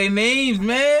 Say they names,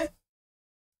 man.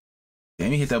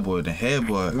 Damn, he hit that boy in the head,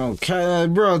 boy. Okay,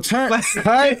 bro, turn.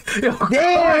 Cut.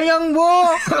 Damn, young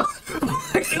boy.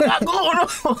 What's going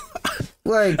on?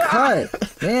 Like, cut.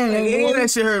 Damn, young boy. That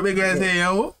shit hurt big ass head,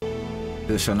 yo.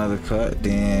 Just another cut.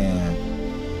 Damn.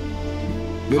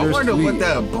 I wonder what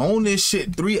that bonus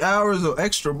shit, 3 hours of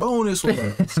extra bonus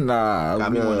was. Nah,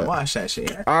 got me want to watch that shit.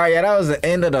 All right, yeah, that was the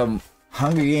end of the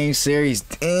Hunger Games series.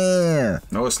 Damn.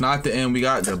 No, it's not the end. We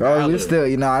got the ballad. It's still,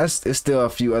 you know, it's still a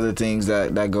few other things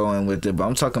that go in with it, but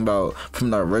I'm talking about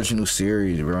from the original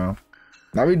series, bro.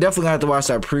 Now we definitely gonna have to watch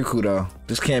that prequel though.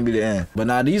 This can't be the end. But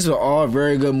now these are all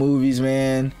very good movies,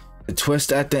 man. The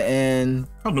twist at the end.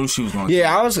 I knew she was going.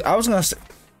 Yeah, I was gonna say,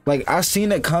 like, I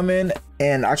seen it coming,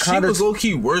 and I kind of. She was low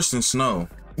key worse than Snow.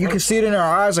 You can see it in her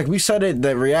eyes. Like we said it,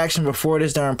 the reaction before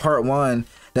this during part 1,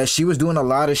 that she was doing a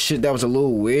lot of shit that was a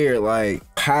little weird, like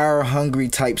power hungry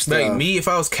type stuff. Like me, if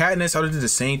I was Katniss, I would do the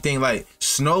same thing. Like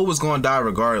Snow was gonna die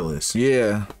regardless.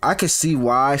 Yeah, I could see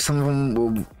why some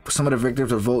of the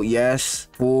victims would vote yes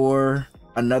for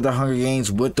another Hunger Games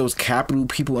with those capital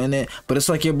people in it. But it's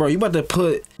like, yeah, bro, you about to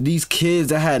put these kids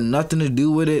that had nothing to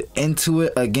do with it into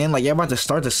it again. Like, you're about to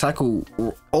start the cycle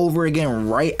over again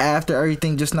right after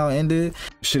everything just now ended.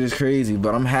 Shit is crazy.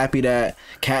 But I'm happy that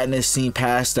Katniss seen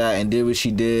past that and did what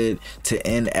she did to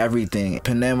end everything.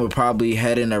 Panem would probably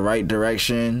head in the right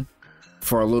direction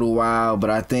for a little while, but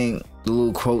I think the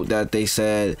little quote that they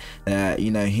said that, you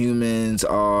know, humans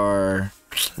are,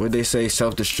 what they say,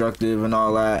 self-destructive and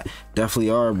all that,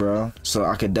 definitely are, bro. So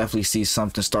I could definitely see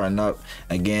something starting up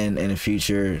again in the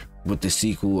future with the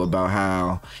sequel about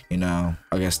how, you know,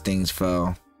 I guess things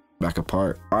fell back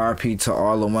apart. RP to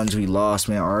all the ones we lost,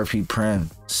 man. RP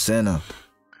Prim, Senna,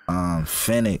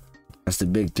 Finnick. That's the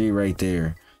big 3 right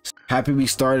there. Happy we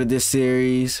started this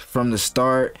series from the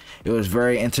start. It was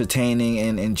very entertaining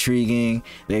and intriguing.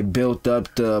 They built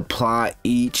up the plot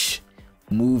each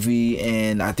movie,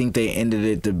 and I think they ended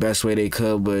it the best way they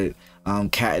could with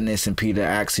Katniss and Peter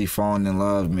actually falling in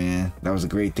love, man. That was a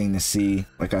great thing to see.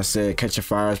 Like I said, Catch a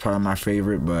Fire is probably my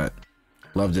favorite, but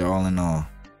loved it all in all.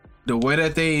 The way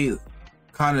that they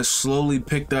kind of slowly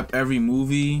picked up every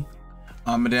movie,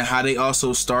 and then how they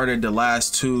also started the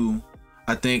last two,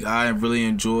 I think I really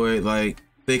enjoyed. Like,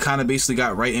 they kind of basically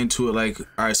got right into it. Like,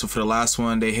 all right, so for the last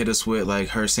one, they hit us with like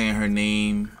her saying her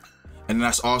name, and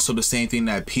that's also the same thing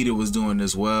that Peter was doing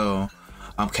as well.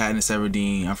 I'm Katniss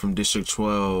Everdeen. I'm from District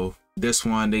 12. This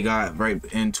one, they got right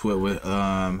into it with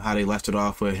how they left it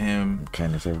off with him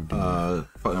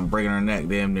fucking breaking her neck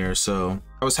damn near. So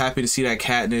I was happy to see that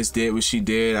Katniss did what she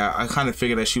did. I kind of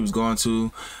figured that she was going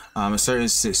to. In certain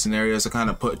scenarios, I kind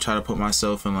of try to put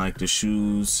myself in like the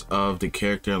shoes of the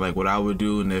character, like what I would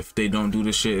do. And if they don't do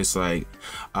the shit, it's like,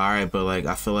 all right, but like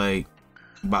I feel like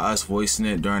by us voicing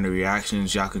it during the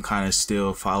reactions, y'all can kind of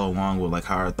still follow along with like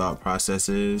how our thought process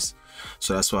is.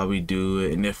 So that's why we do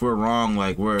it. And if we're wrong,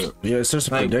 like it's just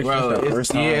a like, prediction. Bro,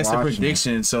 it's a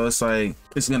prediction. So it's like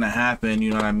it's gonna happen.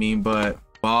 You know what I mean? But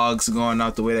Boggs going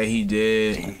out the way that he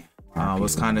did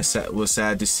was kind of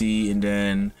sad to see. And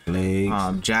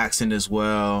then Jackson as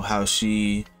well, how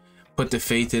she put the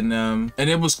faith in them. And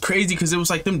it was crazy because it was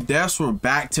like them deaths were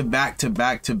back to back to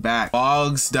back to back.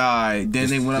 Boggs died, then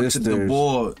they went up to the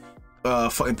board.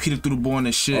 Fucking Peter threw the ball in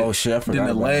the shit. Oh shit, I forgot.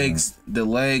 Then the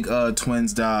leg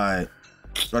twins died,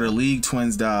 or the League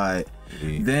twins died.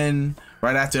 Then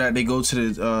right after that, they go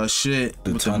to the shit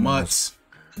with the Mutts.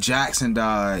 Jackson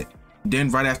died. Then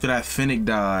right after that, Finnick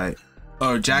died.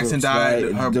 Or Jackson died.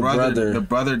 The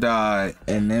brother died.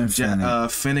 And then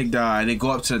Finnick died. They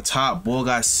go up to the top. Bull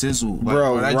got sizzled. Like,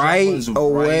 bro, right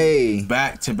away.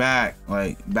 Back to back.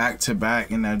 Like, back to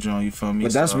back in that joint. You feel me?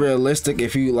 But that's realistic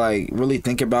if you, like, really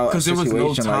think about a situation like that.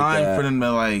 Because there was no time for them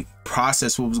to, like,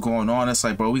 process what was going on. It's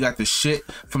like, bro, we got the shit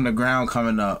from the ground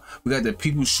coming up. We got the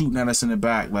people shooting at us in the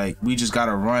back. Like, we just got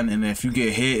to run. And if you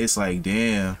get hit, it's like,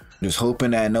 damn. Just hoping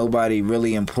that nobody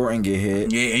really important get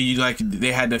hit. Yeah, and you like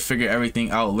they had to figure everything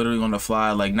out literally on the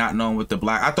fly, like not knowing what the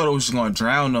black. I thought it was just gonna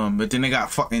drown them, but then they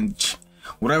got fucking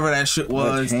whatever that shit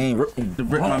was.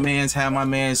 My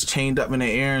man's chained up in the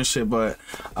air and shit. But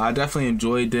I definitely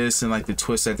enjoyed this and like the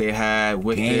twist that they had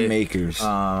with Game makers.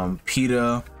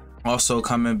 Peter also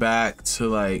coming back to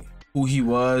like who he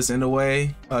was in a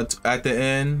way at the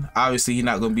end. Obviously, he's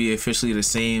not gonna be officially the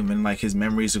same, and like his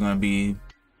memories are gonna be,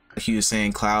 like he was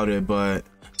saying, clouded. But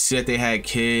see that they had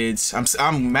kids.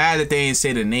 I'm mad that they didn't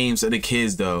say the names of the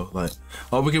kids though. Like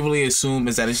all we can really assume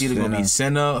is that it's either gonna be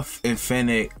Senna and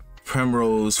Finnick.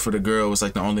 Primrose for the girl was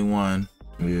like the only one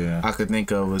I could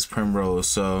think of was Primrose.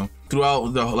 So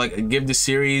throughout the give the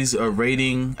series a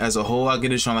rating as a whole, I'll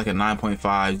get it on like a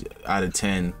 9.5 out of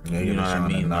 10. You know what I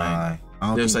mean? Like,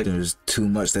 I don't think there's too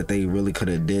much that they really could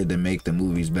have did to make the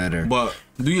movies better. But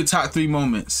do your top 3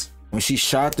 moments. When she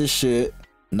shot the shit,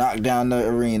 knocked down the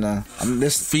arena.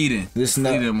 This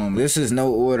moment. This is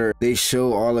no order. They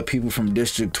show all the people from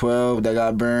District 12 that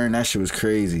got burned. That shit was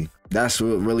crazy. That's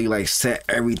what really like set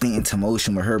everything into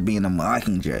motion with her being a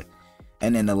Mockingjay.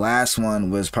 And then the last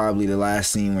one was probably the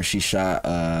last scene where she shot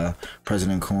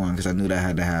President Corn, because I knew that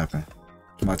had to happen.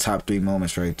 My top 3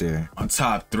 moments right there. On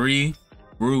top 3,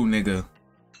 Rue nigga.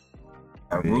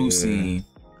 That Rue scene.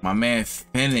 My man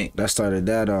Finnick. That started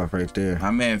that off right there.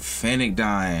 My man Finnick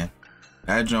dying.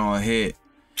 That joint hit.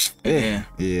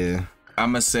 Yeah.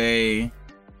 I'ma say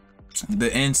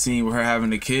the end scene with her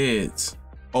having the kids.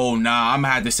 Oh nah, I'm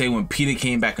gonna have to say when Peter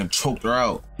came back and choked her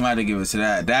out. I'm gonna have to give it to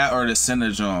that. That or the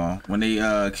Senna joint when they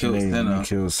killed Senna.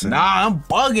 Nah, I'm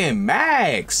bugging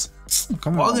Max.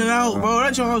 Bugging out, bro.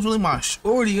 That joint was really my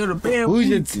shorty of the band.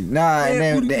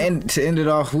 And then to end it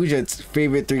off, who's your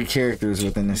favorite 3 characters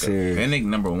within the series? Finnick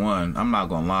number 1. I'm not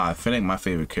gonna lie. Finnick my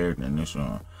favorite character in this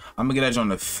one. I'm gonna get that joint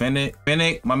to Finnick.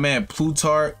 Finnick, my man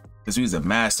Plutarch, because he was a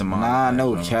mastermind. Nah,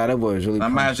 no, Chad, that boy was really I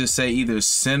might have to say either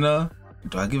Senna.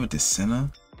 Do I give it to Senna?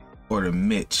 Or to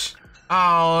Mitch?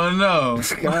 I don't know.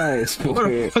 This guy is what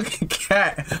a fucking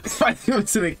cat. I give it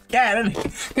to the cat.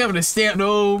 Give it to stamp the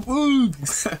old food.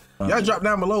 Y'all drop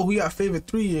down below who y'all favorite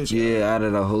 3 is. Yeah, out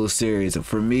of the whole series.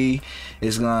 For me,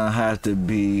 it's gonna have to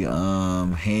be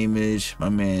Hamish. My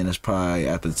man is probably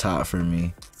at the top for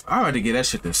me. I had to get that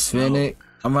shit to Finnick.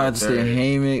 I'm gonna have to say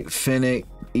Hamish, Finnick,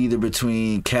 either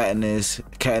between Katniss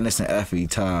and Effie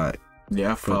Todd.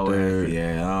 Yeah, I felt it.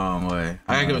 Yeah, long way.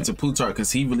 I gotta give it to Plutarch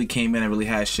because he really came in and really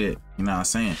had shit. You know what I'm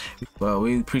saying? But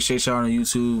we appreciate y'all on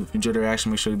YouTube. If you enjoyed the reaction,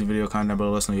 make sure you leave the video comment down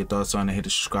below. Let us know your thoughts on it. Hit the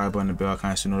subscribe button, the bell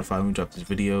icon to notify when we drop these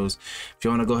videos. If you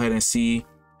want to go ahead and see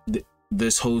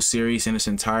this whole series in its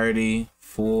entirety,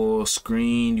 full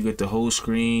screen, you get the whole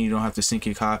screen. You don't have to sync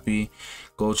your copy.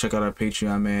 Go check out our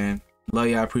Patreon, man. Love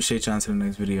y'all. I appreciate y'all. Until the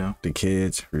next video. The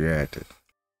kids reacted.